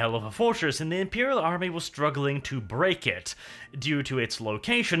one hell of a fortress, and the Imperial Army was struggling to break it. Due to its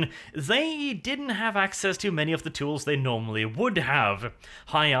location, they didn't have access to many of the tools they normally would have.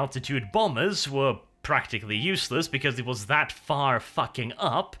 High-altitude bombers were practically useless because it was that far fucking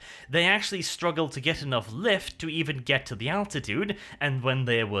up. They actually struggled to get enough lift to even get to the altitude, and when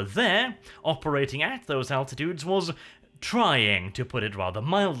they were there, operating at those altitudes was trying, to put it rather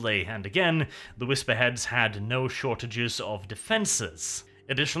mildly, and again, the Whisperheads had no shortages of defenses.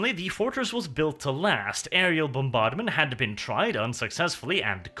 Additionally, the fortress was built to last. Aerial bombardment had been tried unsuccessfully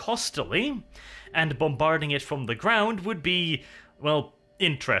and costly, and bombarding it from the ground would be, well,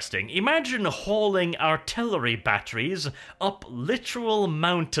 interesting. Imagine hauling artillery batteries up literal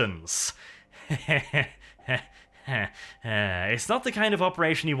mountains. It's not the kind of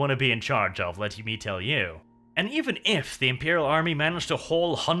operation you want to be in charge of, let me tell you. And even if the Imperial Army managed to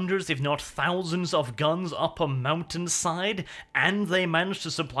haul hundreds, if not thousands, of guns up a mountainside, and they managed to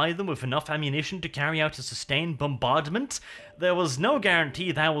supply them with enough ammunition to carry out a sustained bombardment, there was no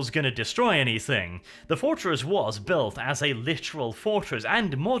guarantee that was going to destroy anything. The fortress was built as a literal fortress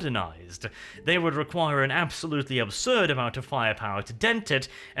and modernized. They would require an absolutely absurd amount of firepower to dent it,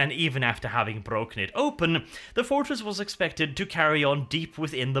 and even after having broken it open, the fortress was expected to carry on deep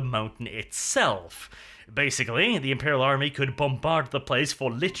within the mountain itself. Basically, the Imperial Army could bombard the place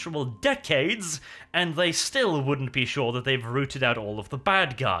for literal decades, and they still wouldn't be sure that they've rooted out all of the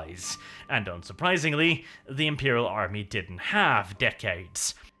bad guys. And unsurprisingly, the Imperial Army didn't have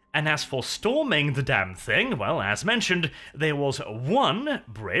decades. And as for storming the damn thing, well, as mentioned, there was one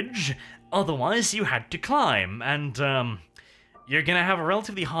bridge, otherwise you had to climb, and, you're gonna have a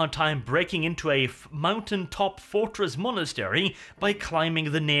relatively hard time breaking into a mountaintop fortress monastery by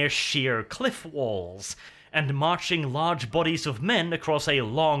climbing the near sheer cliff walls. and marching large bodies of men across a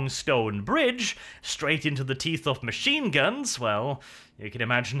long stone bridge straight into the teeth of machine guns, well, you can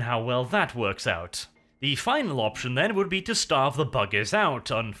imagine how well that works out. The final option then would be to starve the buggers out.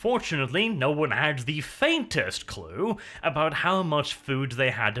 Unfortunately, no one had the faintest clue about how much food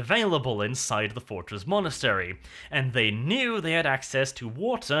they had available inside the fortress monastery, and they knew they had access to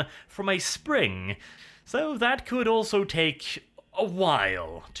water from a spring, so that could also take a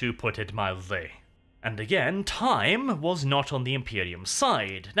while, to put it mildly. And again, time was not on the Imperium's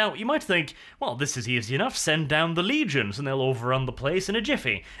side. Now, you might think, well, this is easy enough, send down the legions and they'll overrun the place in a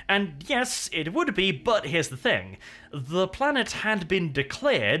jiffy. And yes, it would be, but here's the thing. The planet had been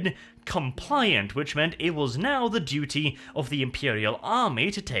declared compliant, which meant it was now the duty of the Imperial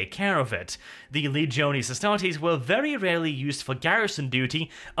Army to take care of it. The Legiones Astartes were very rarely used for garrison duty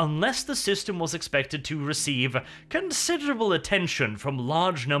unless the system was expected to receive considerable attention from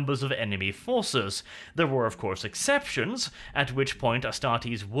large numbers of enemy forces. There were of course exceptions, at which point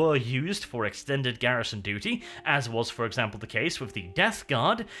Astartes were used for extended garrison duty, as was for example the case with the Death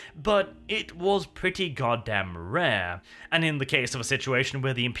Guard, but it was pretty goddamn rare. And in the case of a situation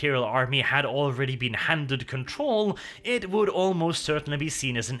where the Imperial Army had already been handed control, it would almost certainly be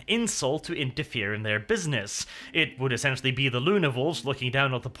seen as an insult to interfere in their business. It would essentially be the Lunavulfs looking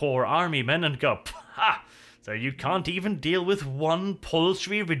down at the poor army men and go, "Ha! So you can't even deal with one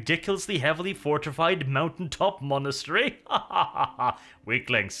paltry, ridiculously heavily fortified mountaintop monastery? Ha ha ha ha!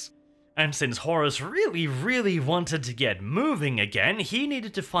 Weaklings." And since Horus really wanted to get moving again, he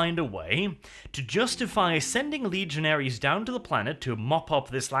needed to find a way to justify sending legionaries down to the planet to mop up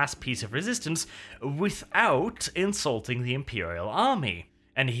this last piece of resistance without insulting the Imperial Army.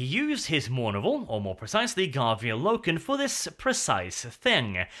 And he used his Mournival, or more precisely Garviel Loken, for this precise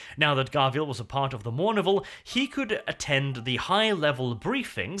thing. Now that Garviel was a part of the Mournival, he could attend the high-level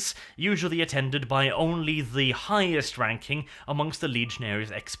briefings, usually attended by only the highest ranking amongst the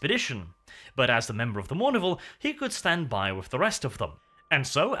Legionaries' expedition. But as a member of the Mournival, he could stand by with the rest of them. And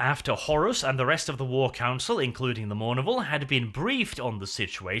so, after Horus and the rest of the War Council, including the Mournival, had been briefed on the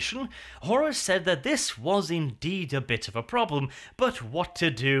situation, Horus said that this was indeed a bit of a problem, but what to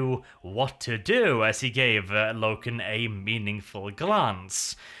do, as he gave Loken a meaningful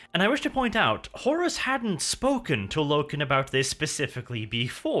glance. And I wish to point out, Horus hadn't spoken to Loken about this specifically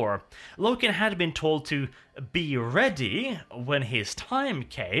before. Loken had been told to be ready when his time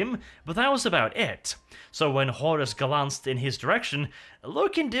came, but that was about it. So when Horus glanced in his direction,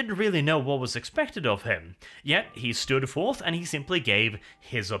 Loken didn't really know what was expected of him. Yet he stood forth and he simply gave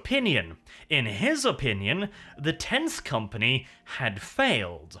his opinion. In his opinion, the 10th Company had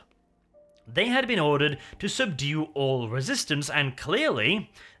failed. They had been ordered to subdue all resistance, and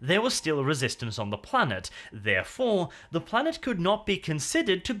clearly, there was still resistance on the planet. Therefore, the planet could not be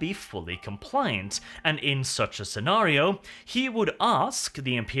considered to be fully compliant, and in such a scenario, he would ask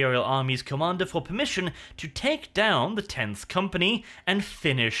the Imperial Army's commander for permission to take down the 10th Company and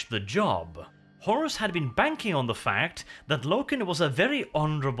finish the job. Horus had been banking on the fact that Loken was a very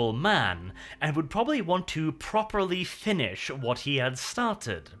honourable man, and would probably want to properly finish what he had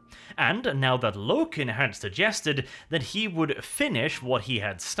started. And now that Loken had suggested that he would finish what he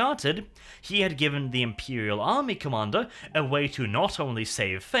had started, he had given the Imperial Army commander a way to not only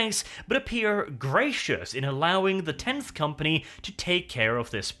save face, but appear gracious in allowing the 10th Company to take care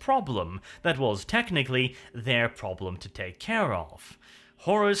of this problem that was technically their problem to take care of.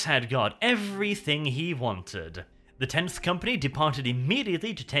 Horus had got everything he wanted. The 10th Company departed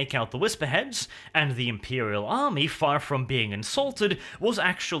immediately to take out the Whisperheads, and the Imperial Army, far from being insulted, was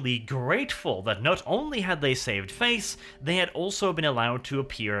actually grateful that not only had they saved face, they had also been allowed to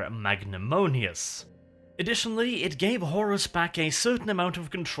appear magnanimous. Additionally, it gave Horus back a certain amount of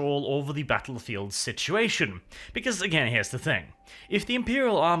control over the battlefield situation. Because again, here's the thing. If the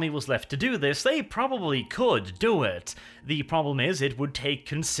Imperial Army was left to do this, they probably could do it. The problem is, it would take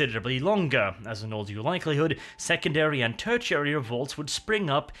considerably longer. As in all due likelihood, secondary and tertiary revolts would spring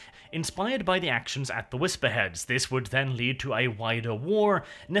up, inspired by the actions at the Whisperheads. This would then lead to a wider war,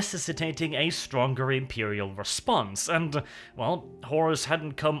 necessitating a stronger Imperial response. And, well, Horus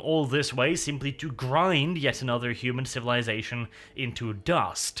hadn't come all this way simply to grind yet another human civilization into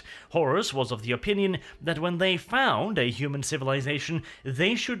dust. Horus was of the opinion that when they found a human civilization,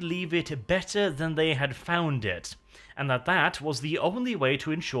 they should leave it better than they had found it, and that was the only way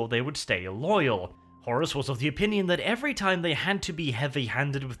to ensure they would stay loyal. Horus was of the opinion that every time they had to be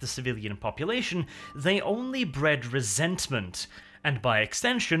heavy-handed with the civilian population, they only bred resentment. and by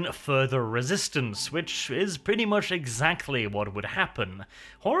extension further resistance, which is pretty much exactly what would happen.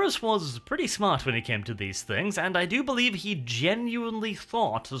 Horus was pretty smart when it came to these things, and I do believe he genuinely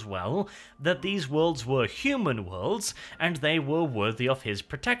thought as well that these worlds were human worlds, and they were worthy of his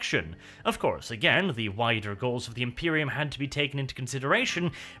protection. Of course, again, the wider goals of the Imperium had to be taken into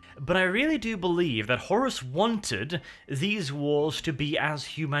consideration, but I really do believe that Horus wanted these wars to be as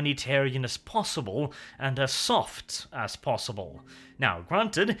humanitarian as possible, and as soft as possible. Now,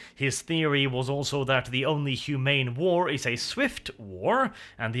 granted, his theory was also that the only humane war is a swift war,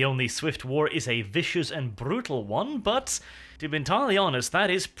 and the only swift war is a vicious and brutal one, but to be entirely honest, that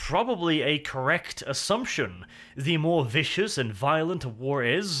is probably a correct assumption. The more vicious and violent a war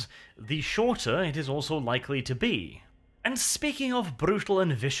is, the shorter it is also likely to be. And speaking of brutal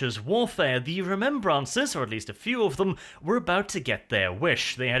and vicious warfare, the Remembrances, or at least a few of them, were about to get their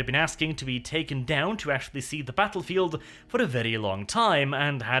wish. They had been asking to be taken down to actually see the battlefield for a very long time,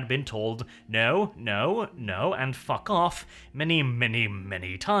 and had been told no, no, no, and fuck off many, many,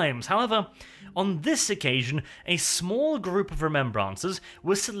 many times. However, on this occasion, a small group of Remembrances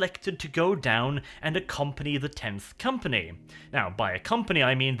was selected to go down and accompany the 10th Company. Now, by accompany,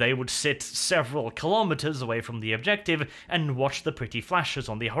 I mean they would sit several kilometers away from the objective and watch the pretty flashes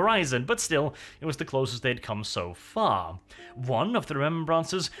on the horizon, but still, it was the closest they'd come so far. One of the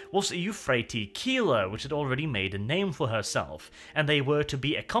Remembrances was Euphrates Keeler, which had already made a name for herself, and they were to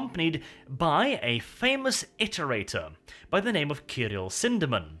be accompanied by a famous iterator by the name of Kirill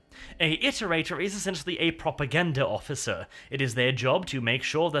Sindeman. A iterator is essentially a propaganda officer. It is their job to make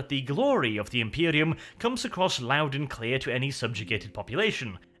sure that the glory of the Imperium comes across loud and clear to any subjugated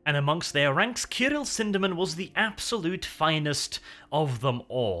population. And amongst their ranks, Kirill Sindeman was the absolute finest of them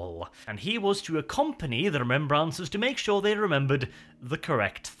all, and he was to accompany the Remembrances to make sure they remembered the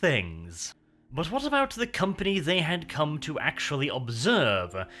correct things. But what about the company they had come to actually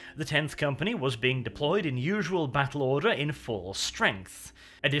observe? The 10th Company was being deployed in usual battle order in full strength.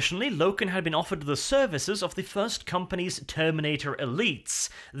 Additionally, Loken had been offered the services of the 1st Company's Terminator elites,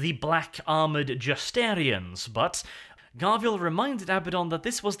 the Black Armored Justerians, but Garviel reminded Abaddon that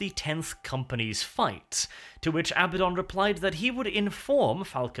this was the 10th Company's fight, to which Abaddon replied that he would inform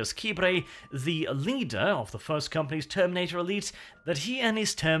Falcus Kibre, the leader of the 1st Company's Terminator elite, that he and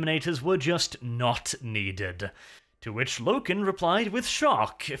his Terminators were just not needed. To which Loken replied with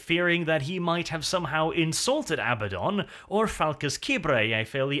shock, fearing that he might have somehow insulted Abaddon, or Falcus Kibre, a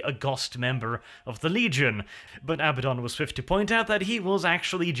fairly august member of the Legion. But Abaddon was swift to point out that he was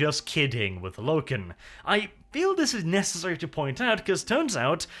actually just kidding with Loken. I feel this is necessary to point out, because turns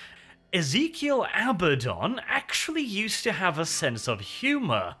out Ezekiel Abaddon actually used to have a sense of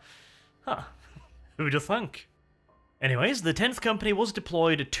humor. Huh. Who'd have thunk? Anyways, the 10th Company was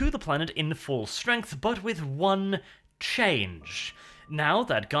deployed to the planet in full strength, but with one change. Now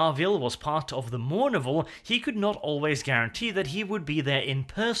that Garviel was part of the Mournival, he could not always guarantee that he would be there in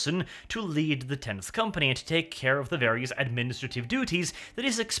person to lead the 10th Company and to take care of the various administrative duties that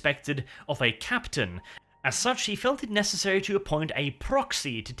is expected of a captain. As such, he felt it necessary to appoint a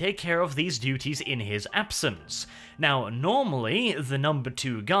proxy to take care of these duties in his absence. Now, normally, the number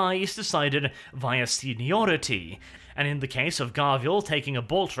 2 guy is decided via seniority, and in the case of Garviel taking a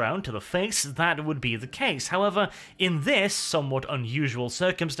bolt round to the face, that would be the case. However, in this somewhat unusual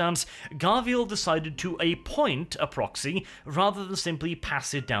circumstance, Garviel decided to appoint a proxy rather than simply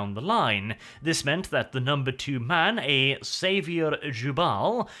pass it down the line. This meant that the number 2 man, a Xavier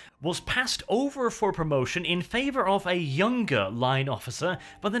Jubal, was passed over for promotion in favor of a younger line officer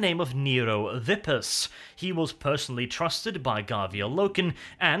by the name of Nero Vippus. He was personally trusted by Garviel Loken,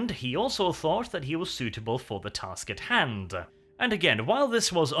 and he also thought that he was suitable for the task at hand. And again, while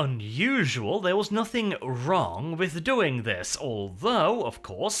this was unusual, there was nothing wrong with doing this, although, of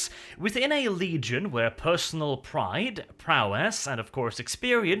course, within a legion where personal pride, prowess, and of course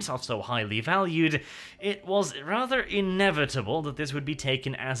experience are so highly valued, it was rather inevitable that this would be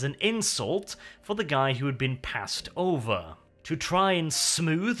taken as an insult for the guy who had been passed over. To try and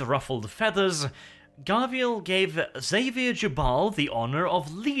smooth ruffled feathers, Garviel gave Xavier Jubal the honor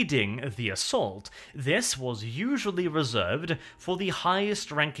of leading the assault. This was usually reserved for the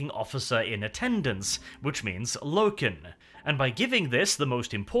highest-ranking officer in attendance, which means Loken. And by giving this the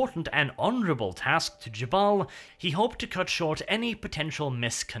most important and honorable task to Jubal, he hoped to cut short any potential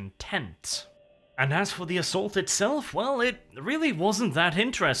miscontent. And as for the assault itself, well, it really wasn't that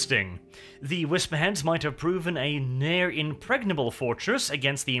interesting. The Whisperheads might have proven a near-impregnable fortress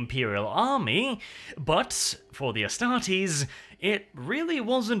against the Imperial army, but for the Astartes, it really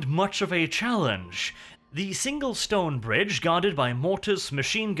wasn't much of a challenge. The single stone bridge, guarded by mortars,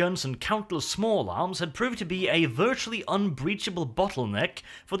 machine guns, and countless small arms, had proved to be a virtually unbreachable bottleneck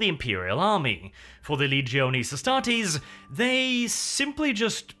for the Imperial Army. For the Legiones Astartes, they simply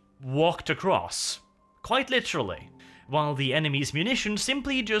just walked across. Quite literally. While the enemy's munitions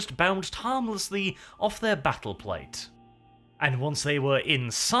simply just bounced harmlessly off their battle plate. And once they were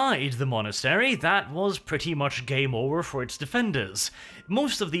inside the monastery, that was pretty much game over for its defenders.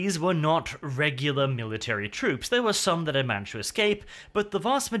 Most of these were not regular military troops. There were some that had managed to escape, but the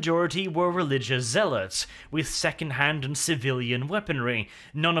vast majority were religious zealots, with second-hand and civilian weaponry,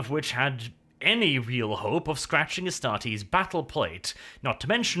 none of which had any real hope of scratching Astartes' battle plate. Not to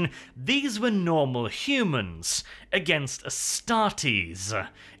mention, these were normal humans against Astartes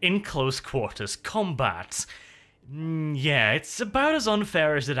in close quarters combat. Yeah, it's about as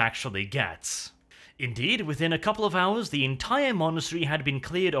unfair as it actually gets. Indeed, within a couple of hours, the entire monastery had been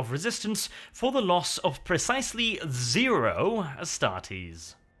cleared of resistance for the loss of precisely 0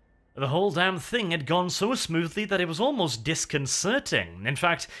 Astartes. The whole damn thing had gone so smoothly that it was almost disconcerting. In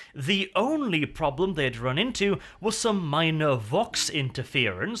fact, the only problem they'd run into was some minor Vox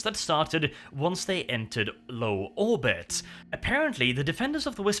interference that started once they entered low orbit. Apparently, the defenders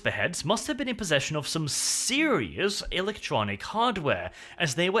of the Whisperheads must have been in possession of some serious electronic hardware,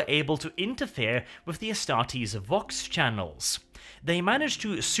 as they were able to interfere with the Astartes' Vox channels. They managed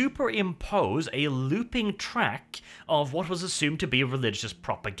to superimpose a looping track of what was assumed to be religious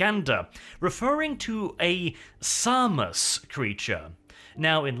propaganda, referring to a Samus creature.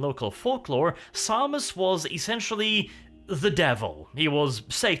 Now, in local folklore, Samus was essentially the devil. He was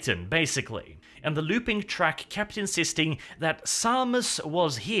Satan, basically. And the looping track kept insisting that Samus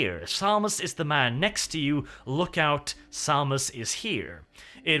was here. Samus is the man next to you. Look out, Samus is here.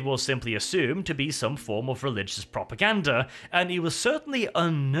 It was simply assumed to be some form of religious propaganda, and it was certainly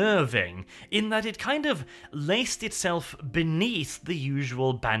unnerving in that it kind of laced itself beneath the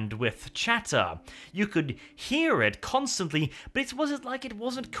usual bandwidth chatter. You could hear it constantly, but it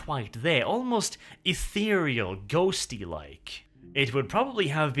wasn't quite there, almost ethereal, ghosty-like. It would probably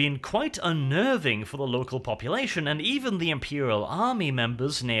have been quite unnerving for the local population, and even the Imperial Army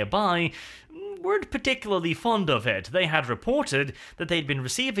members nearby weren't particularly fond of it. They had reported that they'd been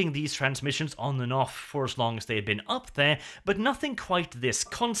receiving these transmissions on and off for as long as they had been up there, but nothing quite this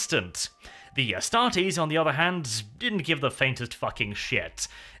constant. The Astartes, on the other hand, didn't give the faintest fucking shit.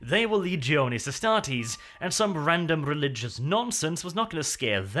 They were Legiones Astartes, and some random religious nonsense was not going to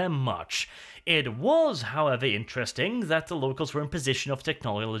scare them much. It was, however, interesting that the locals were in possession of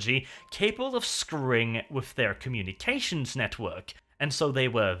technology capable of screwing with their communications network, and so they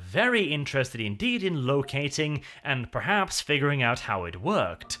were very interested indeed in locating and perhaps figuring out how it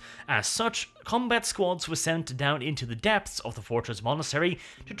worked. As such, combat squads were sent down into the depths of the fortress monastery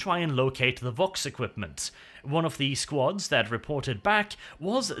to try and locate the Vox equipment. One of the squads that reported back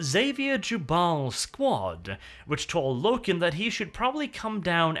was Xavier Jubal's squad, which told Loken that he should probably come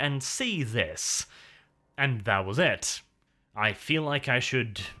down and see this. And that was it. I feel like I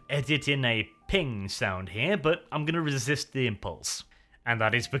should edit in a ping sound here, but I'm gonna resist the impulse. And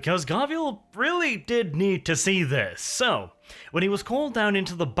that is because Garviel really did need to see this. So, when he was called down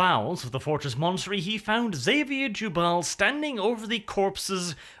into the bowels of the fortress monastery, he found Xavier Jubal standing over the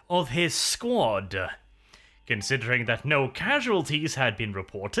corpses of his squad. Considering that no casualties had been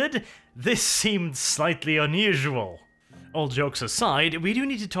reported, this seemed slightly unusual. All jokes aside, we do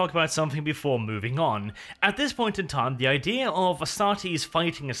need to talk about something before moving on. At this point in time, the idea of Astartes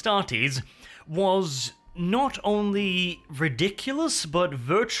fighting Astartes was not only ridiculous, but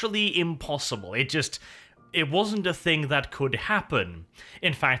virtually impossible. It wasn't a thing that could happen.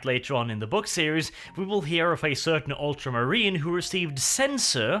 In fact, later on in the book series, we will hear of a certain Ultramarine who received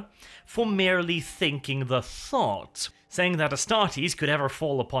censure for merely thinking the thought. Saying that Astartes could ever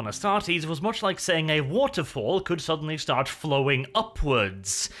fall upon Astartes was much like saying a waterfall could suddenly start flowing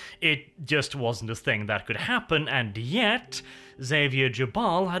upwards. It just wasn't a thing that could happen, and yet Xavier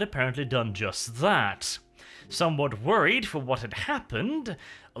Jubal had apparently done just that. Somewhat worried for what had happened,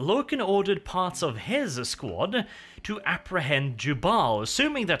 Loken ordered parts of his squad to apprehend Jubal,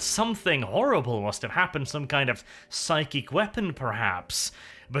 assuming that something horrible must have happened, some kind of psychic weapon perhaps.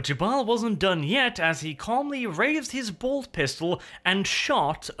 But Jubal wasn't done yet, as he calmly raised his bolt pistol and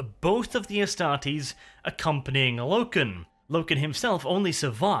shot both of the Astartes accompanying Loken. Loken himself only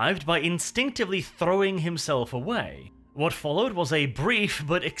survived by instinctively throwing himself away. What followed was a brief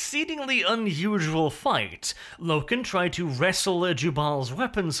but exceedingly unusual fight. Loken tried to wrestle Jubal's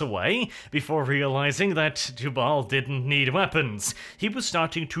weapons away before realizing that Jubal didn't need weapons. He was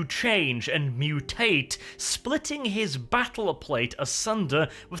starting to change and mutate, splitting his battle plate asunder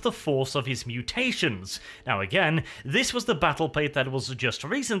with the force of his mutations. Now again, this was the battle plate that was just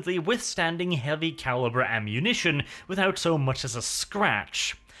recently withstanding heavy caliber ammunition without so much as a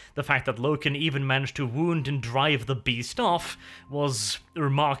scratch. The fact that Loken even managed to wound and drive the beast off was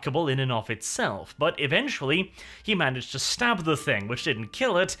remarkable in and of itself, but eventually he managed to stab the thing, which didn't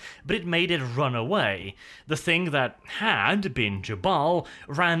kill it, but it made it run away. The thing that had been Jubal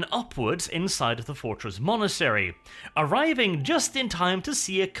ran upwards inside of the fortress monastery, arriving just in time to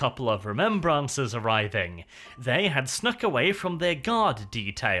see a couple of remembrances arriving. They had snuck away from their guard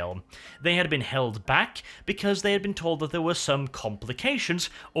detail. They had been held back because they had been told that there were some complications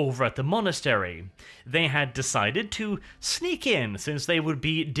over at the monastery. They had decided to sneak in since they would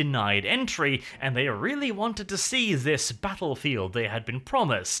be denied entry, and they really wanted to see this battlefield they had been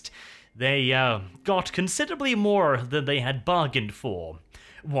promised. They got considerably more than they had bargained for.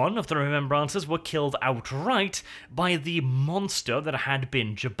 One of the remembrances were killed outright by the monster that had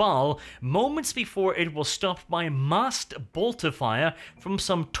been Jubal moments before it was stopped by massed bolter fire from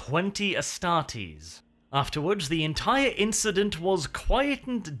some 20 Astartes. Afterwards, the entire incident was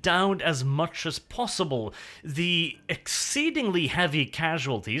quietened down as much as possible. The exceedingly heavy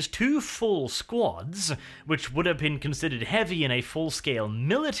casualties, 2 full squads, which would have been considered heavy in a full-scale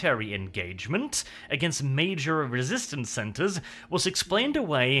military engagement against major resistance centers, was explained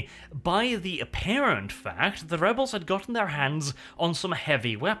away by the apparent fact that the rebels had gotten their hands on some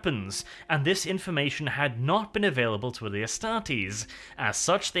heavy weapons, and this information had not been available to the Astartes. As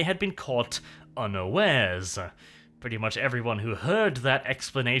such, they had been caught unawares. Pretty much everyone who heard that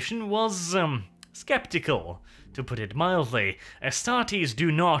explanation was, skeptical, to put it mildly. Astartes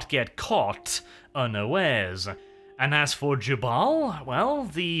do not get caught unawares. And as for Jubal, well,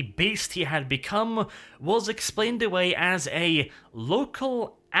 the beast he had become was explained away as a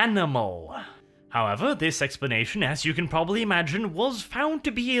local animal. However, this explanation, as you can probably imagine, was found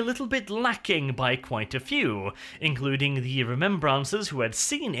to be a little bit lacking by quite a few, including the remembrances who had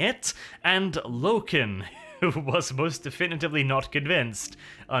seen it, and Loken, who was most definitively not convinced,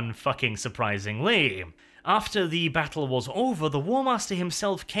 unfucking surprisingly. After the battle was over, the War Master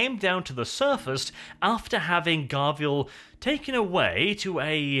himself came down to the surface after having Garviel taken away to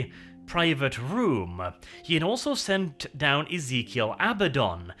a private room. He had also sent down Ezekiel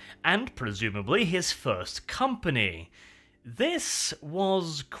Abaddon, and presumably his first company. This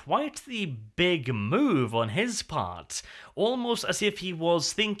was quite the big move on his part, almost as if he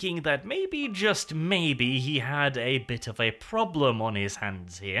was thinking that maybe, just maybe, he had a bit of a problem on his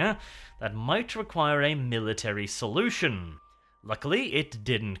hands here that might require a military solution. Luckily, it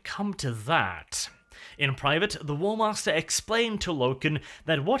didn't come to that. In private, the War Master explained to Loken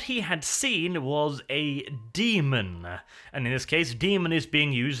that what he had seen was a demon, and in this case, demon is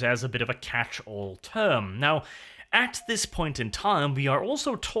being used as a bit of a catch-all term. Now, at this point in time, we are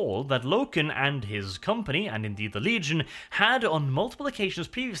also told that Loken and his company, and indeed the Legion, had on multiple occasions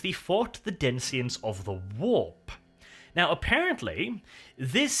previously fought the Densians of the Warp. Now, apparently,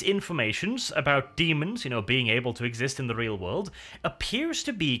 this information about demons, being able to exist in the real world, appears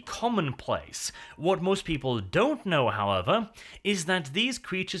to be commonplace. What most people don't know, however, is that these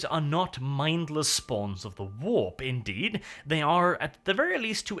creatures are not mindless spawns of the Warp. Indeed, they are, at the very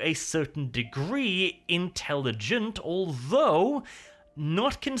least to a certain degree, intelligent, although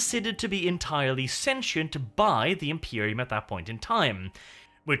not considered to be entirely sentient by the Imperium at that point in time.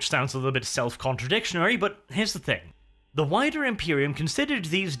 Which sounds a little bit self-contradictory, but here's the thing. The wider Imperium considered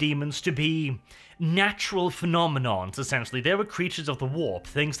these demons to be natural phenomenons, essentially. They were creatures of the Warp,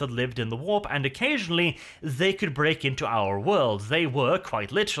 things that lived in the Warp, and occasionally they could break into our world. They were,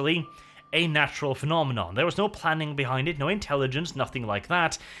 quite literally, a natural phenomenon. There was no planning behind it, no intelligence, nothing like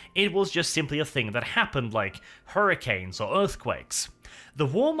that. It was just simply a thing that happened, like hurricanes or earthquakes. The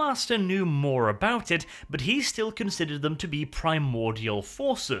War Master knew more about it, but he still considered them to be primordial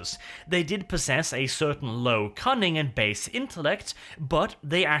forces. They did possess a certain low cunning and base intellect, but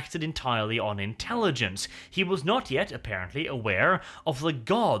they acted entirely on intelligence. He was not yet, apparently, aware of the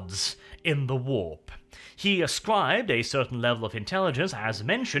gods in the Warp. He ascribed a certain level of intelligence, as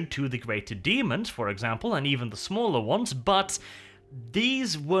mentioned, to the greater demons, for example, and even the smaller ones, but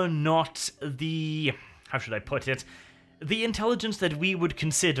these were not the... how should I put it? The intelligence that we would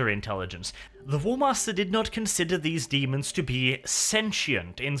consider intelligence. The War Master did not consider these demons to be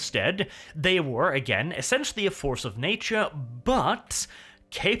sentient. Instead, they were, again, essentially a force of nature, but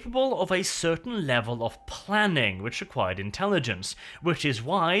capable of a certain level of planning, which required intelligence, which is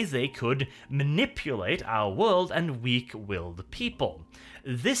why they could manipulate our world and weak-willed people.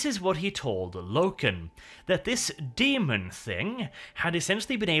 This is what he told Loken, that this demon thing had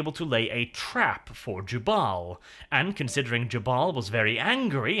essentially been able to lay a trap for Jubal, and considering Jubal was very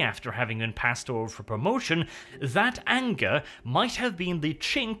angry after having been passed over for promotion, that anger might have been the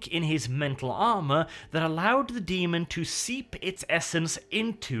chink in his mental armor that allowed the demon to seep its essence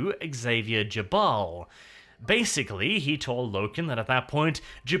into Xavier Jubal. Basically, he told Loken that at that point,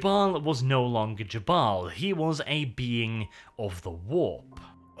 Jubal was no longer Jubal, he was a being of the warp.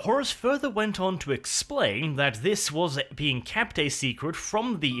 Horus further went on to explain that this was being kept a secret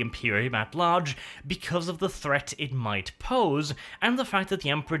from the Imperium at large because of the threat it might pose, and the fact that the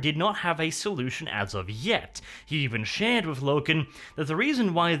Emperor did not have a solution as of yet. He even shared with Loken that the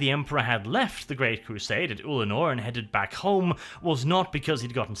reason why the Emperor had left the Great Crusade at Ulanor and headed back home was not because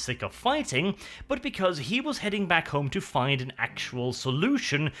he'd gotten sick of fighting, but because he was heading back home to find an actual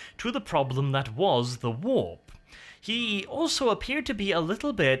solution to the problem that was the warp. He also appeared to be a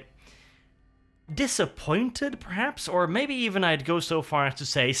little bit disappointed, perhaps, or maybe even I'd go so far as to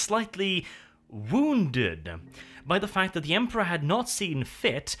say slightly wounded by the fact that the Emperor had not seen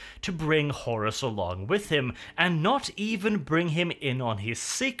fit to bring Horus along with him, and not even bring him in on his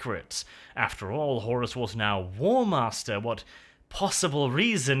secrets. After all, Horus was now War Master. What possible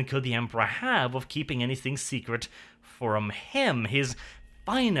reason could the Emperor have of keeping anything secret from him, his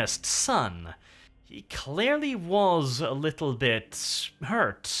finest son? He clearly was a little bit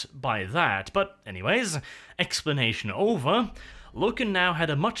hurt by that, but anyways, explanation over. Loken now had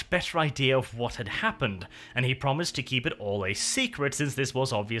a much better idea of what had happened, and he promised to keep it all a secret since this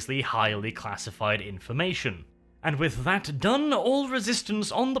was obviously highly classified information. And with that done, all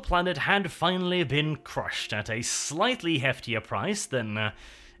resistance on the planet had finally been crushed at a slightly heftier price than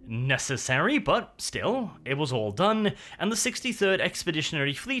necessary, but still, it was all done, and the 63rd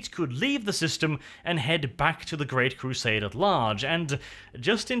Expeditionary Fleet could leave the system and head back to the Great Crusade at large, and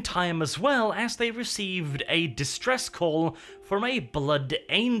just in time as well as they received a distress call from a Blood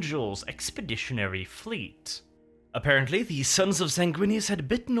Angels Expeditionary Fleet. Apparently, the Sons of Sanguinius had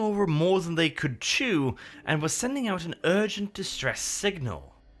bitten over more than they could chew, and were sending out an urgent distress signal.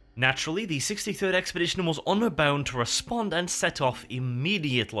 Naturally, the 63rd Expedition was honor-bound to respond and set off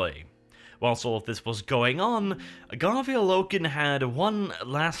immediately. Whilst all of this was going on, Garviel Loken had one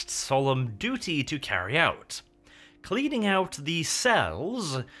last solemn duty to carry out: cleaning out the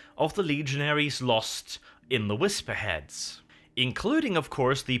cells of the legionaries lost in the Whisperheads, including, of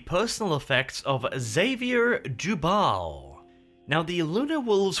course, the personal effects of Xavier Jubal. Now, the Lunar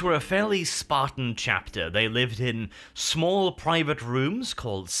Wolves were a fairly Spartan chapter. They lived in small private rooms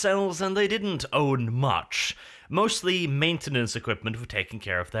called cells, and they didn't own much. Mostly maintenance equipment for taking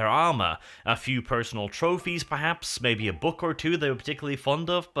care of their armor. A few personal trophies, perhaps, maybe a book or two they were particularly fond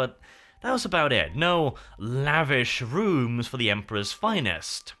of, but that was about it. No lavish rooms for the Emperor's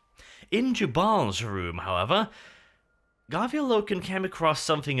finest. In Jubal's room, however, Garviel Loken came across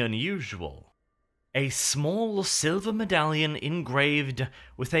something unusual. A small silver medallion engraved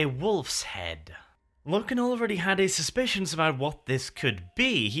with a wolf's head. Loken already had his suspicions about what this could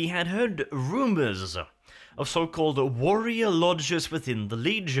be. He had heard rumors of so-called warrior lodges within the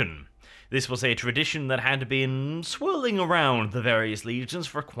Legion. This was a tradition that had been swirling around the various legions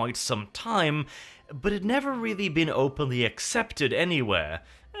for quite some time, but had never really been openly accepted anywhere,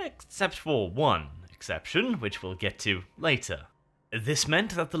 except for one exception, which we'll get to later. This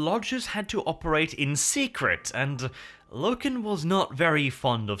meant that the lodges had to operate in secret, and Loken was not very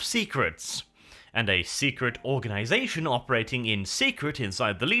fond of secrets. And a secret organization operating in secret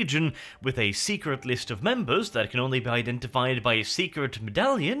inside the Legion, with a secret list of members that can only be identified by secret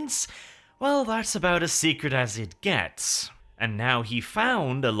medallions, well, that's about as secret as it gets. And now he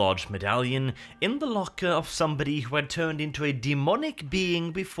found a lodge medallion in the locker of somebody who had turned into a demonic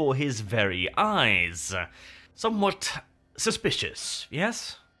being before his very eyes. Somewhat suspicious,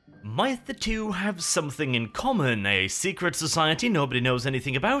 yes? Might the two have something in common? A secret society nobody knows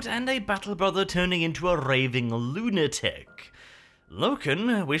anything about, and a battle brother turning into a raving lunatic.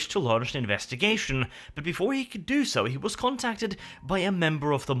 Loken wished to launch an investigation, but before he could do so, he was contacted by a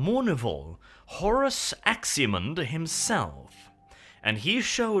member of the Mournival, Horus Heresy himself. And he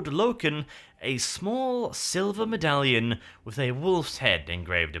showed Loken a small silver medallion with a wolf's head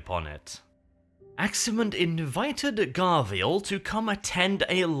engraved upon it. Heresy invited Garviel to come attend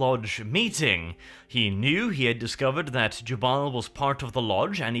a lodge meeting. He knew he had discovered that Jubal was part of the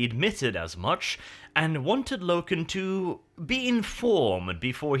lodge, and he admitted as much, and wanted Loken to be informed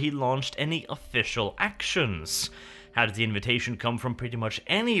before he launched any official actions. Had the invitation come from pretty much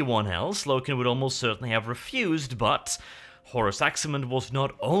anyone else, Loken would almost certainly have refused, but Horus Heresy was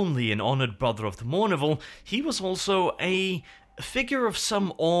not only an honored brother of the Mournival, he was also a figure of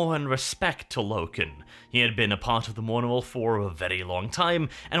some awe and respect to Loken. He had been a part of the Mournival for a very long time,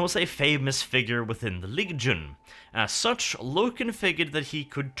 and was a famous figure within the Legion. As such, Loken figured that he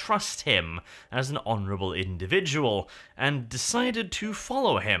could trust him as an honorable individual, and decided to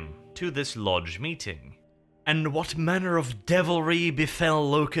follow him to this lodge meeting. And what manner of devilry befell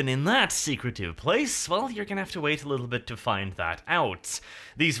Loken in that secretive place? Well, you're gonna have to wait a little bit to find that out.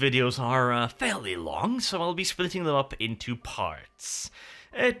 These videos are fairly long, so I'll be splitting them up into parts.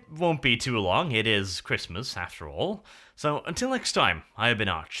 It won't be too long, it is Christmas after all. So until next time, I have been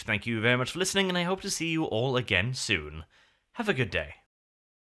Arch. Thank you very much for listening, and I hope to see you all again soon. Have a good day.